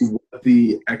to see what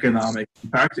the economic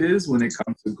impact is when it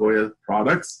comes to GOYA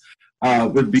products,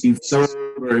 with being sold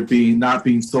or it being not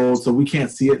being sold. So we can't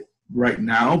see it right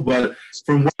now, but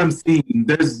from what I'm seeing,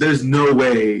 there's no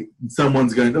way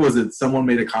someone's going to, someone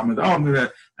made a comment, I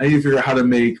need to figure out how to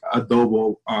make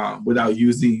adobo without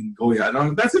using GOYA.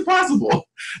 No, that's impossible.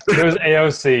 It was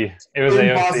AOC. It was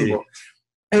impossible.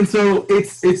 AOC. And so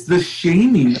it's the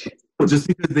shaming just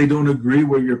because they don't agree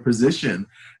with your position.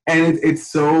 And it's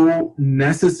so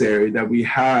necessary that we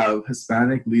have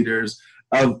Hispanic leaders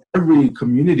of every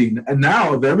community, and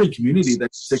now of every community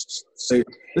that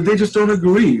they just don't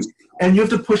agree. And you have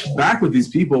to push back with these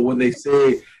people when they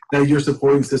say that you're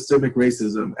supporting systemic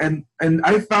racism. And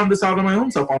I found this out on my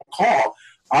own self on call.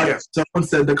 Someone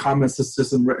said the comments to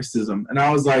system racism, and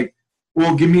I was like,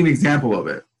 well, give me an example of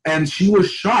it. And she was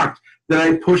shocked that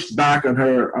I pushed back on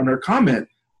her comment,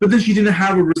 but then she didn't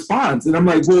have a response. And I'm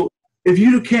like, well, if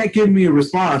you can't give me a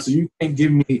response, or you can't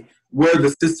give me where the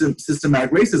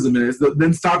systematic racism is,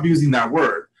 then stop using that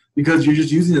word, because you're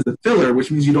just using it as a filler,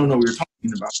 which means you don't know what you're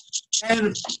talking about.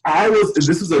 And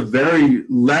this was a very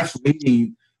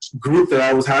left-leaning group that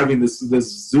I was having this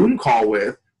Zoom call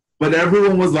with, but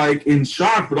everyone was like in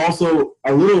shock, but also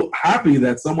a little happy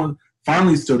that someone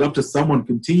finally stood up to someone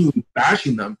continuing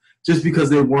bashing them just because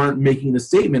they weren't making a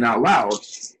statement out loud.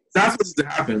 That's what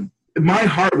happened. My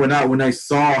heart went out when I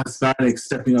saw Hispanics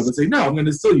stepping up and saying, no, I'm going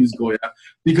to still use GOYA,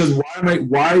 because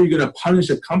why are you going to punish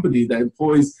a company that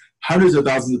employs hundreds of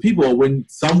thousands of people when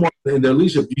someone in their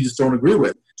leadership you just don't agree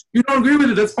with? You don't agree with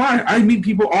it, that's fine. I meet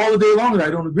people all the day long that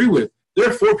I don't agree with. There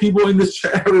are 4 people in this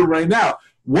chat room right now.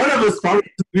 One of us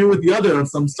probably disagree with the other on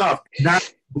some stuff.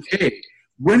 Not okay.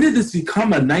 When did this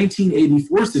become a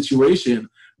 1984 situation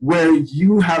where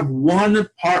you have one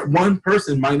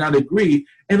person might not agree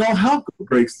and all hell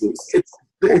breaks loose?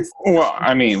 Well,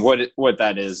 I mean, what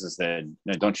that is that,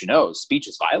 don't you know, speech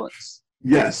is violence.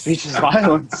 Yes. Speech is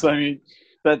violence. I mean,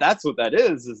 that's what that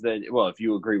is that, well, if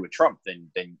you agree with Trump,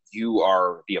 then you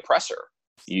are the oppressor.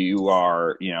 You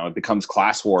are, it becomes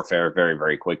class warfare very,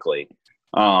 very quickly.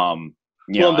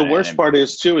 The worst part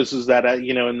is that,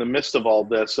 in the midst of all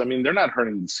this, I mean, they're not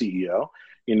hurting the CEO.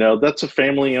 That's a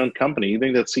family-owned company. You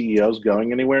think that CEO is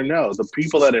going anywhere? No. The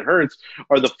people that it hurts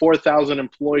are the 4,000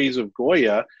 employees of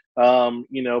GOYA,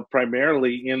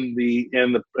 primarily in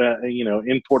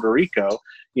Puerto Rico,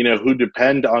 who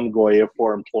depend on GOYA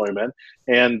for employment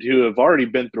and who have already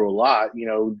been through a lot,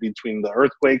 between the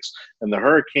earthquakes and the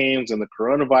hurricanes and the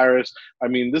coronavirus. I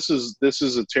mean, this is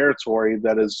a territory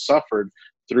that has suffered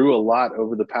through a lot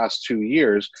over the past 2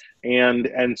 years, and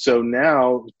so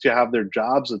now to have their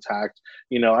jobs attacked,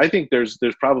 I think there's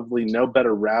probably no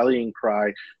better rallying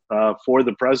cry for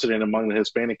the president among the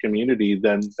Hispanic community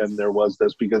than there was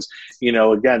this, because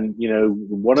again,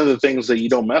 one of the things that you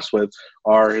don't mess with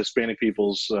are Hispanic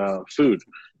people's food,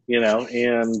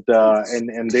 and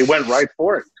they went right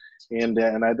for it. And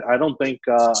I don't think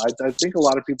I think a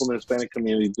lot of people in the Hispanic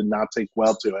community did not take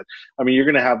well to it. I mean, you're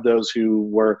going to have those who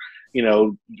were,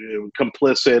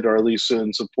 complicit or at least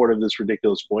in support of this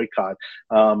ridiculous boycott.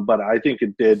 But I think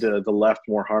it did the left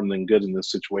more harm than good in this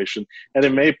situation. And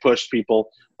it may push people,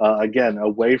 again,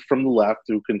 away from the left,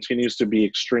 who continues to be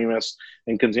extremist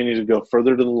and continue to go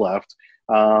further to the left.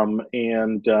 And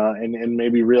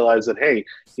maybe realize that, hey,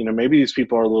 maybe these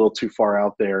people are a little too far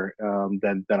out there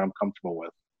than I'm comfortable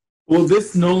with. Well,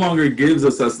 this no longer gives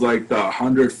us as like the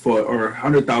 100-foot or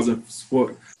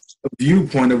 100,000-foot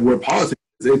viewpoint of where politics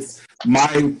is. It's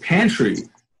my pantry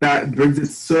that brings it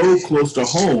so close to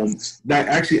home that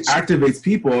actually activates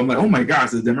people. I'm like, oh my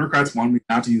gosh, the Democrats want me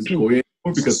not to use GOYA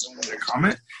anymore because someone made a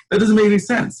comment? That doesn't make any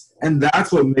sense. And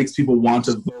that's what makes people want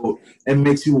to vote and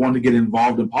makes people want to get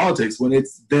involved in politics, when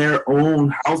it's their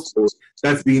own household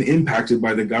that's being impacted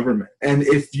by the government. And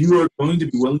if you are going to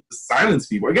be willing to silence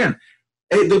people, again,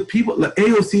 the people, the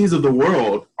AOCs of the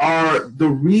world are the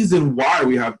reason why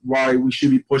we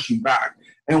should be pushing back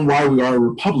and why we are a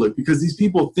republic, because these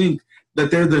people think that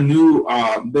they're the new,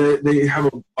 they have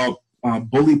a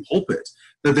bully pulpit,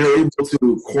 that they're able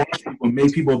to quash people and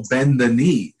make people bend the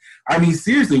knee. I mean,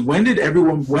 seriously, when did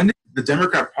the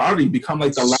Democrat Party become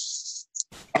like the last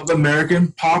of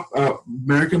American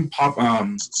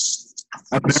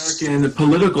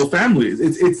political families?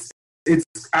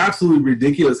 It's absolutely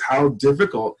ridiculous how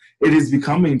difficult it is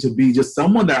becoming to be just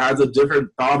someone that has a different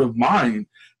thought of mind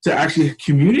to actually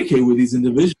communicate with these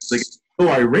individuals. Like, so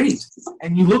irate,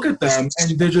 and you look at them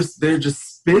and they're just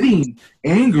spitting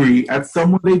angry at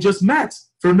someone they just met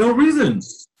for no reason.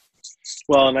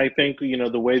 Well, and I think,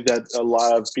 the way that a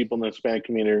lot of people in the Hispanic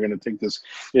community are going to take this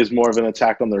is more of an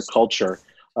attack on their culture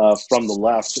from the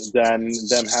left than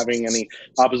them having any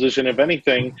opposition. If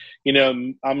anything,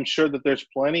 I'm sure that there's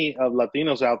plenty of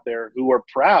Latinos out there who are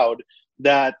proud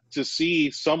that to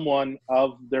see someone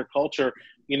of their culture,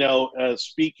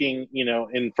 speaking,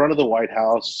 in front of the White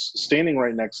House, standing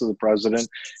right next to the president,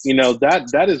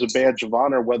 that is a badge of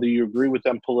honor, whether you agree with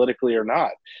them politically or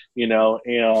not.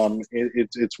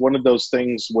 It's one of those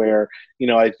things where,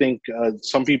 I think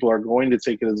some people are going to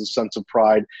take it as a sense of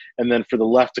pride, and then for the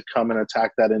left to come and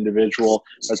attack that individual,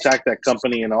 attack that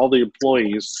company and all the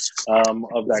employees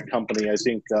of that company, I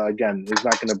think, again, is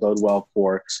not going to bode well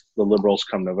for the liberals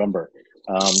come November.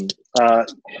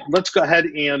 Let's go ahead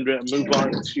and move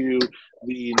on to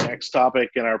the next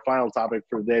topic and our final topic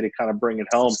for the day to kind of bring it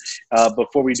home.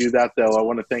 Before we do that, though, I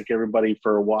want to thank everybody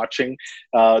for watching.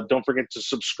 Don't forget to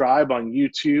subscribe on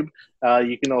YouTube.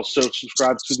 You can also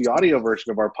subscribe to the audio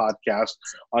version of our podcast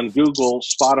on Google,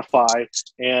 Spotify,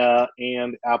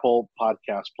 and Apple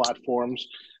podcast platforms.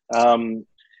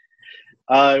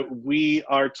 We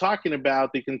are talking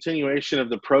about the continuation of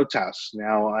the protests.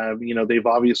 Now, they've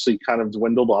obviously kind of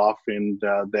dwindled off,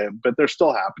 but they're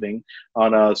still happening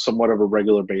on a somewhat of a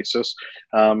regular basis.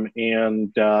 What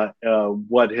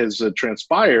has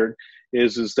transpired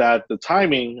is that the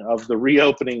timing of the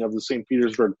reopening of the St.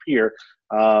 Petersburg Pier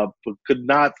could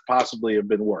not possibly have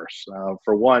been worse.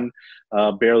 For one,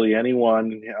 barely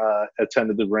anyone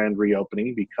attended the grand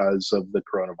reopening because of the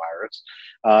coronavirus.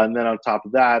 And then on top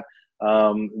of that,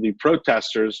 the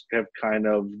protesters have kind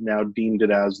of now deemed it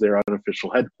as their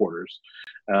unofficial headquarters.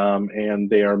 And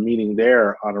they are meeting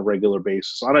there on a regular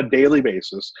basis, on a daily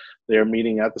basis. They are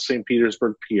meeting at the St.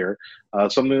 Petersburg Pier,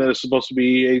 something that is supposed to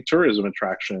be a tourism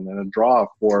attraction and a draw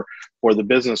for the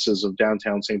businesses of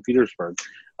downtown St. Petersburg.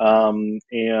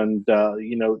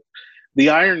 The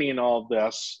irony in all of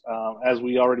this, as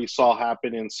we already saw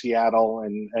happen in Seattle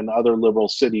and other liberal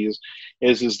cities,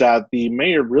 is that the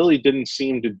mayor really didn't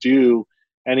seem to do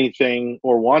anything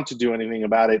or want to do anything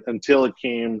about it until it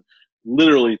came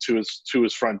literally to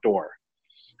his front door.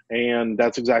 And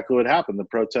that's exactly what happened. The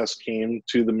protests came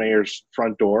to the mayor's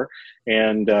front door,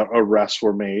 and arrests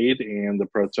were made, and the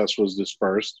protest was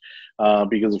dispersed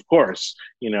because, of course,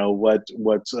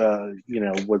 what's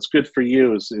good for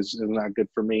you is not good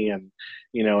for me, and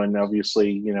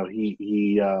obviously,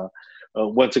 he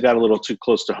once it got a little too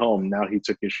close to home, now he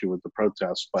took issue with the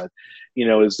protests. But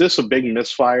is this a big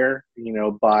misfire?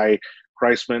 By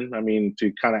Kreisman,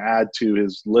 to kind of add to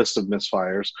his list of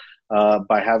misfires.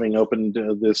 By having opened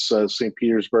this St.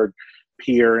 Petersburg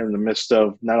Pier in the midst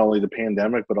of not only the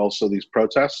pandemic, but also these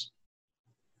protests?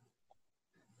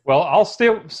 Well, I'll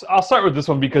start with this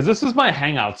one because this is my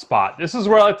hangout spot. This is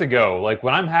where I like to go. Like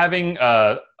when I'm having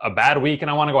a bad week and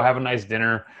I want to go have a nice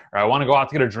dinner, or I want to go out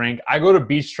to get a drink, I go to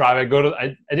Beach Drive. I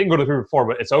didn't go to the Pier before,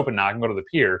 but it's open now. I can go to the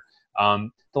Pier.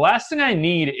 The last thing I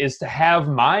need is to have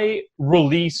my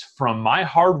release from my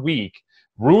hard week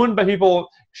ruined by people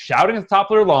shouting at the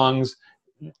top of their lungs,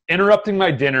 interrupting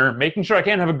my dinner, making sure I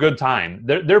can't have a good time.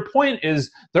 Their point is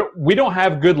that we don't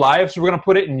have good lives, so we're going to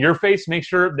put it in your face, make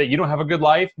sure that you don't have a good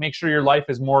life, make sure your life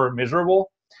is more miserable,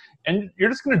 and you're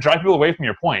just going to drive people away from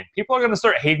your point. People are going to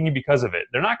start hating you because of it.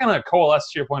 They're not going to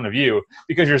coalesce to your point of view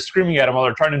because you're screaming at them while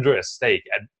they're trying to enjoy a steak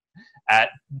at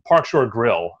Park Shore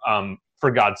Grill,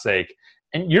 for God's sake.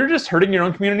 And you're just hurting your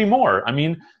own community more.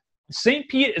 St.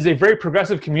 Pete is a very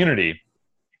progressive community.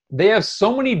 They have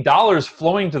so many dollars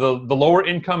flowing to the lower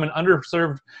income and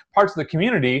underserved parts of the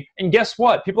community. And guess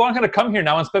what? People aren't going to come here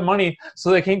now and spend money so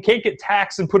they can't get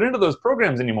taxed and put into those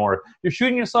programs anymore. You're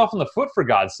shooting yourself in the foot, for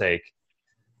God's sake.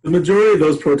 The majority of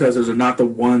those protesters are not the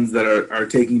ones that are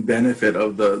taking benefit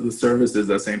of the services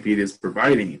that St. Pete is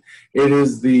providing. It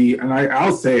is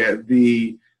I'll say it,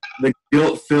 the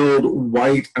guilt-filled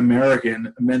white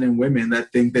American men and women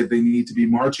that think that they need to be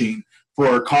marching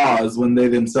for a cause when they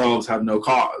themselves have no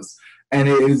cause. And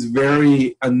it is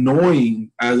very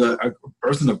annoying as a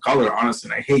person of color, honestly.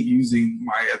 And I hate using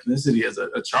my ethnicity as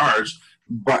a charge,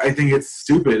 but I think it's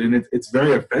stupid and it's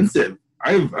very offensive.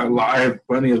 I have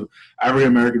plenty of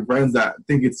African-American friends that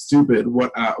think it's stupid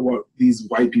what these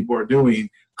white people are doing,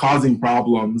 causing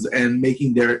problems and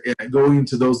going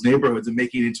into those neighborhoods and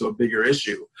making it into a bigger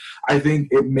issue. I think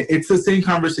it's the same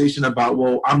conversation about,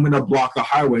 well, I'm going to block the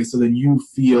highway so then you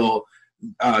feel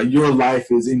your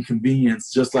life is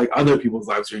inconvenienced just like other people's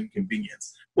lives are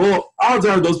inconvenienced. Well, odds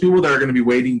are those people that are going to be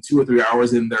waiting 2 or 3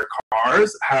 hours in their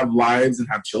cars have lives and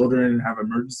have children and have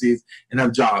emergencies and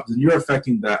have jobs, and you're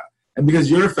affecting that. And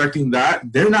because you're affecting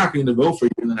that, they're not going to vote for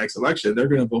you in the next election. They're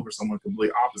going to vote for someone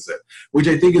completely opposite, which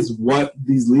I think is what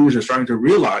these leaders are starting to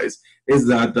realize, is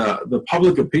that the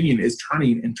public opinion is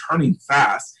turning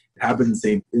fast. It happened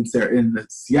in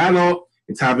Seattle.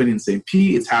 It's happening in St.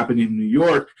 Pete. It's happening in New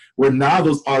York, where now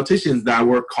those politicians that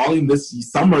were calling this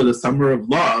summer the summer of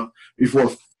love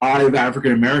before 5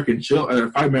 African Americans were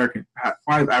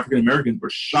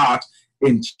shot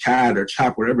in chat or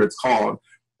chat, whatever it's called,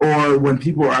 or when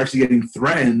people are actually getting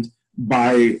threatened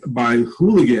by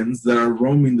hooligans that are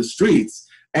roaming the streets.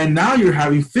 And now you're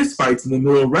having fistfights in the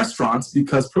middle of restaurants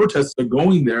because protesters are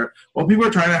going there while people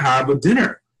are trying to have a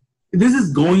dinner. This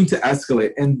is going to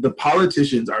escalate, and the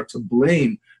politicians are to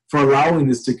blame for allowing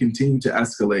this to continue to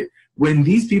escalate. When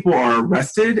these people are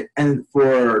arrested and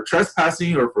for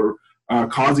trespassing or for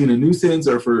causing a nuisance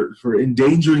or for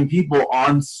endangering people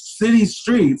on city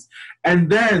streets, and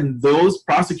then those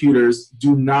prosecutors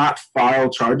do not file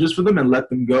charges for them and let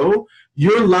them go,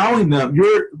 you're allowing them,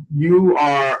 you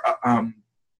are,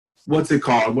 what's it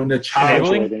called? When a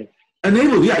child...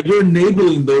 Enabling, yeah, you're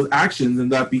enabling those actions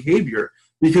and that behavior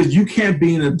because you can't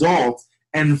be an adult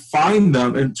and fine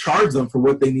them and charge them for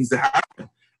what they need to happen.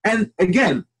 And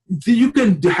again, you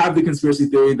can have the conspiracy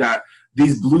theory that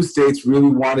these blue states really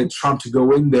wanted Trump to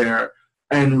go in there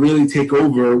and really take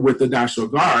over with the National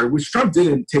Guard, which Trump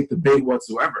didn't take the bait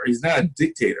whatsoever. He's not a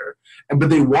dictator. But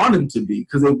they want him to be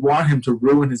because they want him to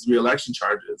ruin his reelection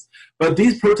charges. But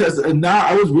these protests, and now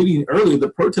I was reading earlier, the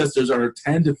protesters are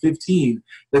 10 to 15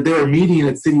 that they were meeting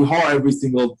at City Hall every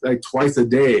single, like twice a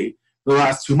day the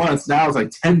last 2 months. Now it's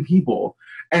like 10 people.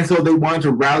 And so they wanted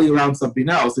to rally around something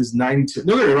else. There's 92,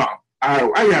 don't get me wrong.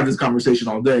 I have this conversation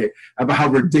all day about how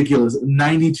ridiculous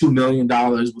 $92 million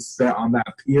was spent on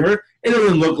that pier. It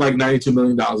doesn't look like $92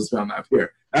 million was spent on that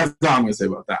pier. That's all I'm going to say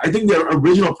about that. I think their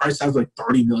original price tag was like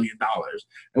 $30 million,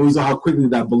 and we saw how quickly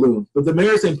that ballooned. But the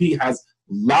mayor of St. Pete has a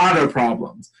lot of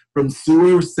problems, from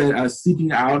sewer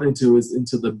seeping out into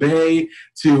the bay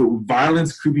to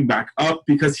violence creeping back up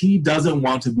because he doesn't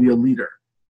want to be a leader.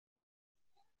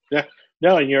 Yeah.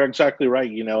 No, and you're exactly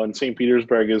right. And St.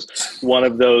 Petersburg is one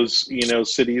of those,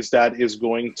 cities that is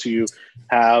going to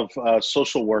have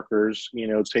social workers,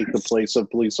 take the place of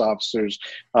police officers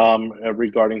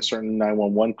regarding certain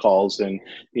 911 calls. And,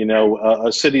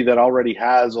 a city that already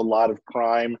has a lot of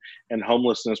crime and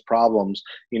homelessness problems,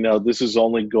 this is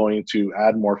only going to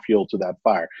add more fuel to that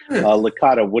fire.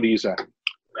 Licata, what do you say?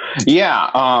 Yeah,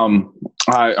 I'm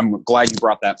glad you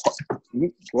brought that part.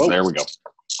 Whoa. There we go.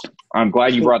 I'm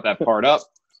glad you brought that part up.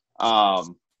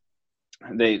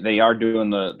 They are doing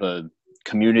the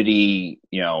community,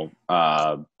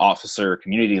 officer,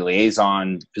 community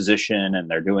liaison position,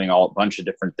 and they're doing a bunch of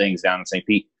different things down in St.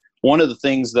 Pete. One of the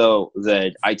things, though,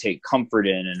 that I take comfort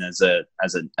in, and as a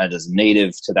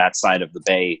native to that side of the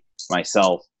bay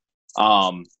myself,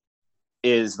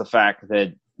 is the fact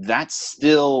that that's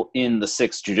still in the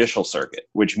 6th Judicial Circuit,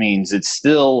 which means it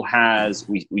still has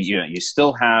you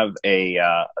still have a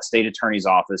state attorney's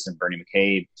office in Bernie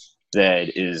McCabe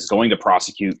that is going to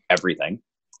prosecute everything,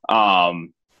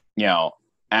 and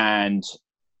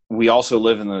we also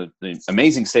live in the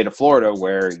amazing state of Florida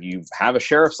where you have a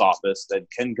sheriff's office that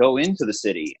can go into the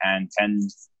city and can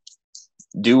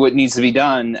do what needs to be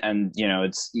done. And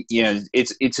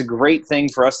it's a great thing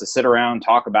for us to sit around,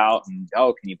 talk about, and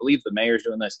can you believe the mayor's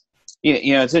doing this?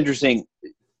 It's interesting.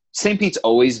 St. Pete's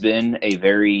always been a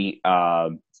very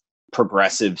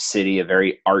progressive city, a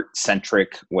very art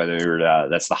centric, whether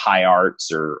that's the high arts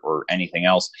or anything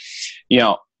else.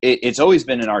 It's always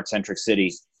been an art centric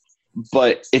city,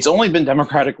 but it's only been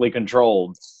democratically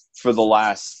controlled for the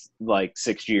last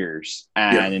 6 years.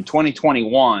 And in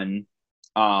 2021,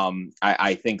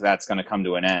 I think that's going to come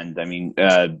to an end. I mean,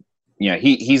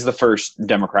 he's the first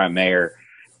Democrat mayor,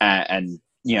 and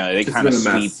they kind of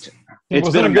swept. It's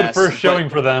been a good first showing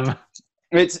for them.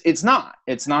 It's not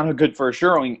a good first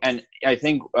showing, and I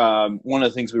think one of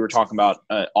the things we were talking about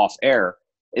off air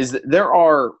is that there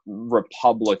are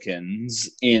Republicans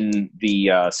in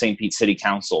the St. Pete City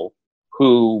Council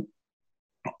who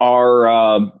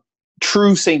are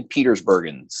true St.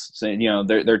 Petersburgans. So,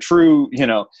 they're true,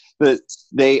 that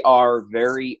they are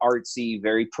very artsy,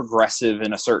 very progressive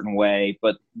in a certain way,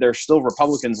 but they're still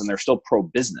Republicans and they're still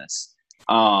pro-business.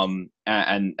 And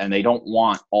they don't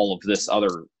want all of this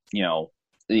other,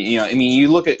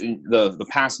 you look at the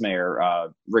past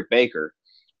mayor, Rick Baker,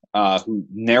 who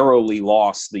narrowly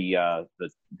lost the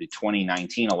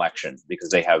 2019 election because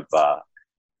they have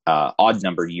odd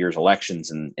numbered years elections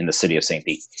in the city of St.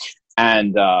 Pete.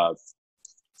 And,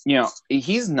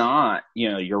 he's not,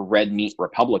 your red meat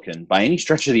Republican by any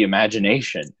stretch of the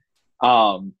imagination.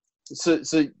 So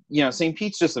St.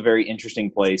 Pete's just a very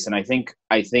interesting place. And I think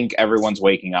everyone's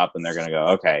waking up and they're going to go,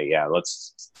 okay, yeah,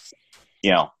 let's,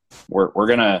 we're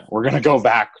going to go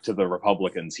back to the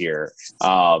Republicans here.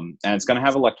 And it's going to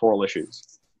have electoral issues.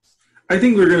 I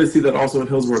think we're going to see that also in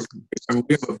Hillsborough. I mean,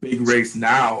 we have a big race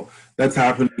now that's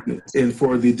happening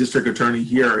for the district attorney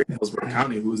here in Hillsborough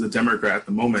County, who is a Democrat at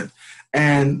the moment.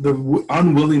 And the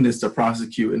unwillingness to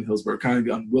prosecute in Hillsborough County,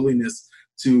 the unwillingness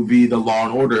to be the law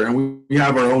and order. And we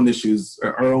have our own issues,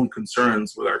 our own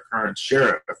concerns with our current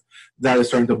sheriff that is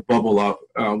starting to bubble up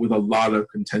with a lot of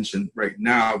contention right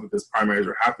now because primaries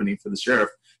are happening for the sheriff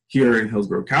here in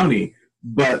Hillsborough County.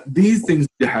 But these things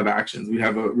need to have actions. We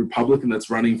have a Republican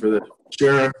that's running for the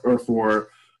sheriff or for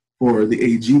the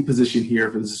AG position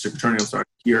here, for the district attorney, I'm sorry,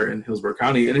 here in Hillsborough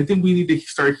County. And I think we need to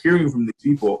start hearing from these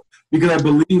people because I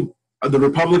believe the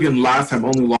Republican last time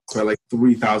only lost by like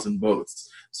 3,000 votes.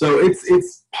 So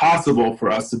it's possible for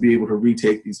us to be able to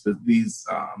retake these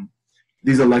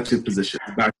elected positions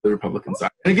back to the Republican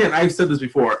side. And again, I've said this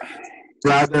before,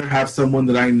 rather have someone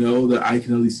that I know that I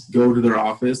can at least go to their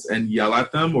office and yell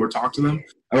at them or talk to them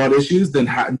about issues than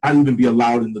not even be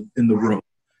allowed in the room.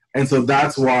 And so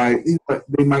that's why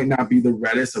they might not be the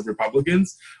reddest of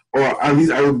Republicans, or at least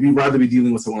I would rather be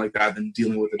dealing with someone like that than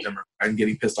dealing with a Democrat and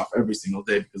getting pissed off every single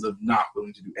day because of not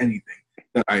willing to do anything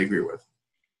that I agree with.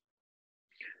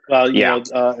 Well, you know,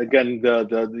 again,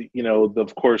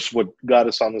 of course, what got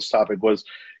us on this topic was,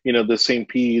 the St.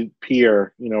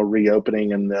 Pier,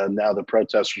 reopening, and now the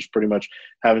protesters pretty much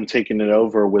haven't taken it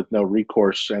over with no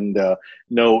recourse and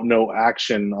no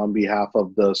action on behalf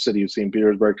of the city of St.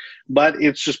 Petersburg. But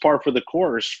it's just par for the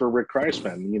course for Rick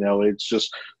Kreisman. It's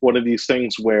just one of these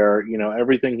things where,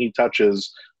 everything he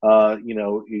touches,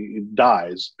 he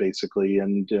dies basically,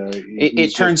 and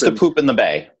it turns to poop in the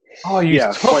bay. Oh,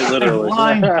 yeah, quite literally.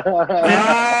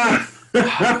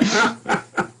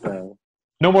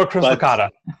 No more Chris Licata.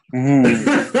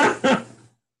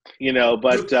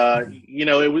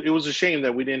 It was a shame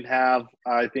that we didn't have,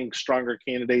 I think, stronger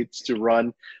candidates to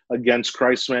run against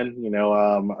Kreisman.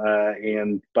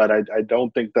 But I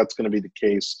don't think that's going to be the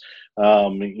case.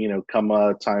 Come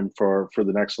time for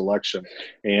the next election,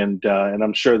 and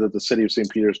I'm sure that the city of St.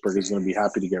 Petersburg is going to be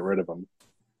happy to get rid of him.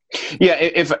 Yeah,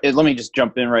 if let me just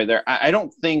jump in right there. I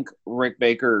don't think Rick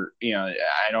Baker,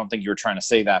 I don't think you were trying to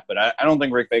say that, but I don't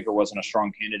think Rick Baker wasn't a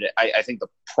strong candidate. I think the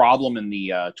problem in the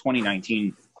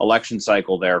 2019 election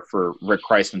cycle there for Rick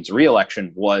Kreisman's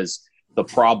reelection was the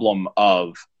problem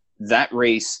of that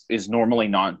race is normally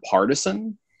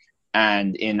nonpartisan,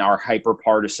 and in our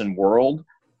hyper-partisan world,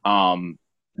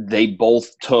 they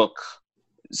both took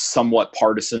somewhat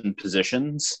partisan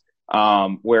positions.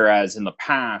 Whereas in the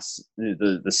past,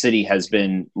 the city has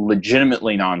been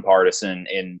legitimately nonpartisan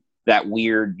in that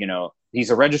weird, he's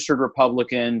a registered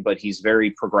Republican, but he's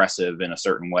very progressive in a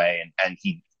certain way. And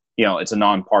he, it's a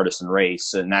nonpartisan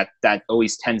race. And that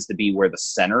always tends to be where the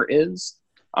center is.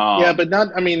 But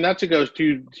not to go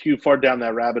too far down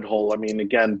that rabbit hole.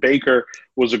 Again, Baker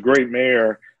was a great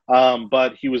mayor.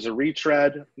 But he was a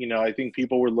retread. I think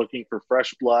people were looking for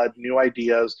fresh blood, new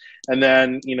ideas. And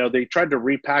then, they tried to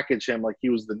repackage him like he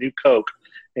was the new Coke.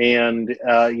 And,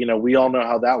 we all know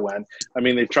how that went.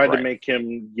 They tried to make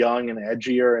him young and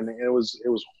edgier, and it was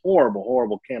horrible,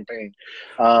 horrible campaign.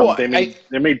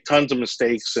 They made tons of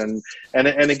mistakes. And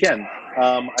again,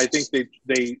 I think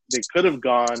they could have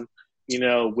gone,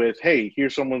 with, hey,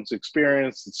 here's someone's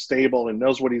experienced, it's stable, and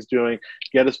knows what he's doing,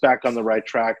 get us back on the right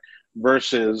track.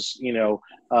 Versus,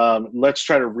 let's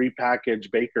try to repackage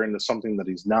Baker into something that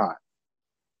he's not.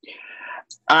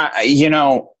 I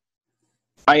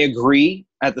agree.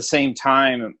 At the same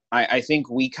time, I think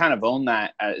we kind of own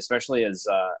that, especially as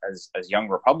young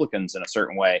Republicans in a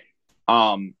certain way,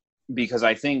 because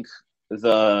I think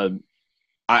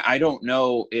I don't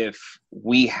know if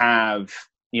we have,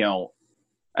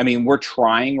 we're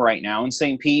trying right now in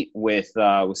St. Pete with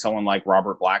someone like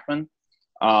Robert Blackman.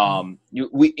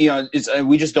 We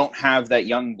just don't have that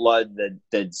young blood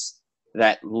that's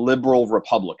that liberal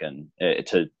Republican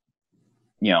socially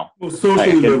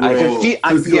liberal.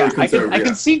 I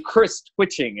can see Chris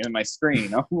twitching in my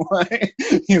screen. I'm like,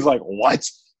 he's like, what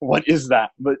is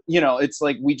that? But it's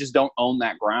like we just don't own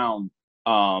that ground,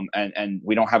 and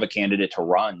we don't have a candidate to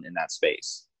run in that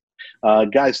space.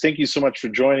 Guys, thank you so much for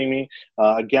joining me.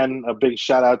 Again, a big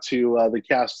shout out to the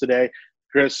cast today.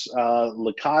 Chris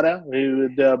Licata, who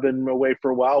had been away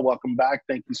for a while. Welcome back.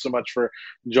 Thank you so much for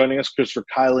joining us. Christopher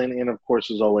Kylan, and of course,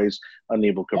 as always,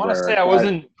 Anibal Cabrera. I want to say I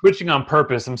wasn't twitching on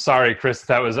purpose. I'm sorry, Chris.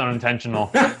 That was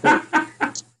unintentional.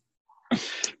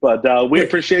 But we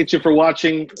appreciate you for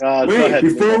watching. Go ahead.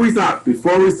 Before we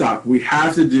stop, we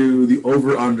have to do the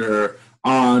over-under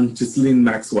on Ghislaine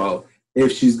Maxwell,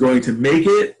 if she's going to make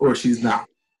it or she's not.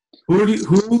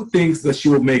 Who thinks that she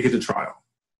will make it to trial?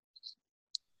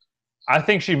 I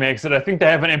think she makes it. I think they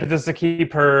have an impetus to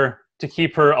keep her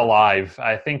alive.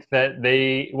 I think that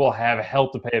they will have hell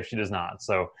to pay if she does not.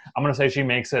 So I'm going to say she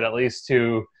makes it at least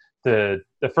to the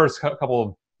first couple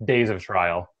of days of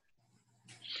trial.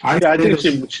 I think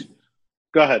she.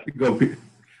 Go ahead.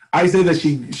 I say that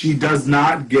she does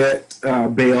not get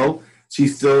bail. She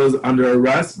still is under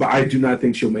arrest, but I do not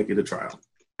think she'll make it to trial.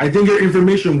 I think her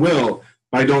information will,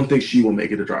 but I don't think she will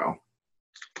make it to trial.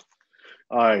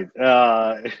 All right.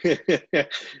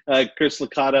 Chris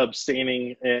Licata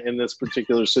abstaining in this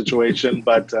particular situation,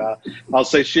 but I'll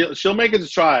say she'll make it to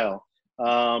trial.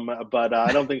 But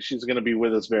I don't think she's going to be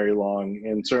with us very long,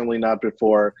 and certainly not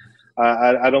before.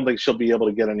 I don't think she'll be able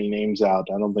to get any names out.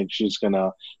 I don't think she's going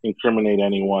to incriminate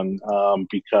anyone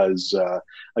because,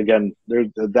 again,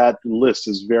 that list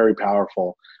is very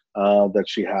powerful that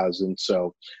she has, and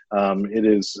so it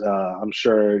is. I'm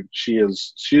sure she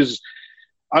is.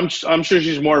 I'm sure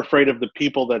she's more afraid of the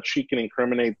people that she can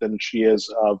incriminate than she is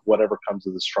of whatever comes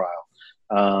of this trial.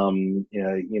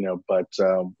 But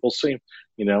we'll see.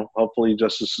 Hopefully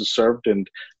justice is served. And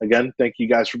again, thank you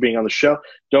guys for being on the show.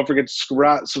 Don't forget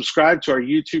to subscribe to our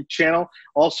YouTube channel,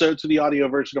 also to the audio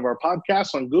version of our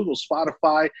podcast on Google,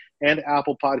 Spotify, and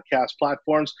Apple Podcast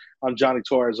platforms. I'm Johnny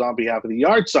Torres on behalf of the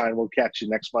Yard Sign. We'll catch you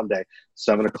next Monday,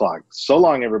 7 o'clock. So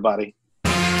long, everybody.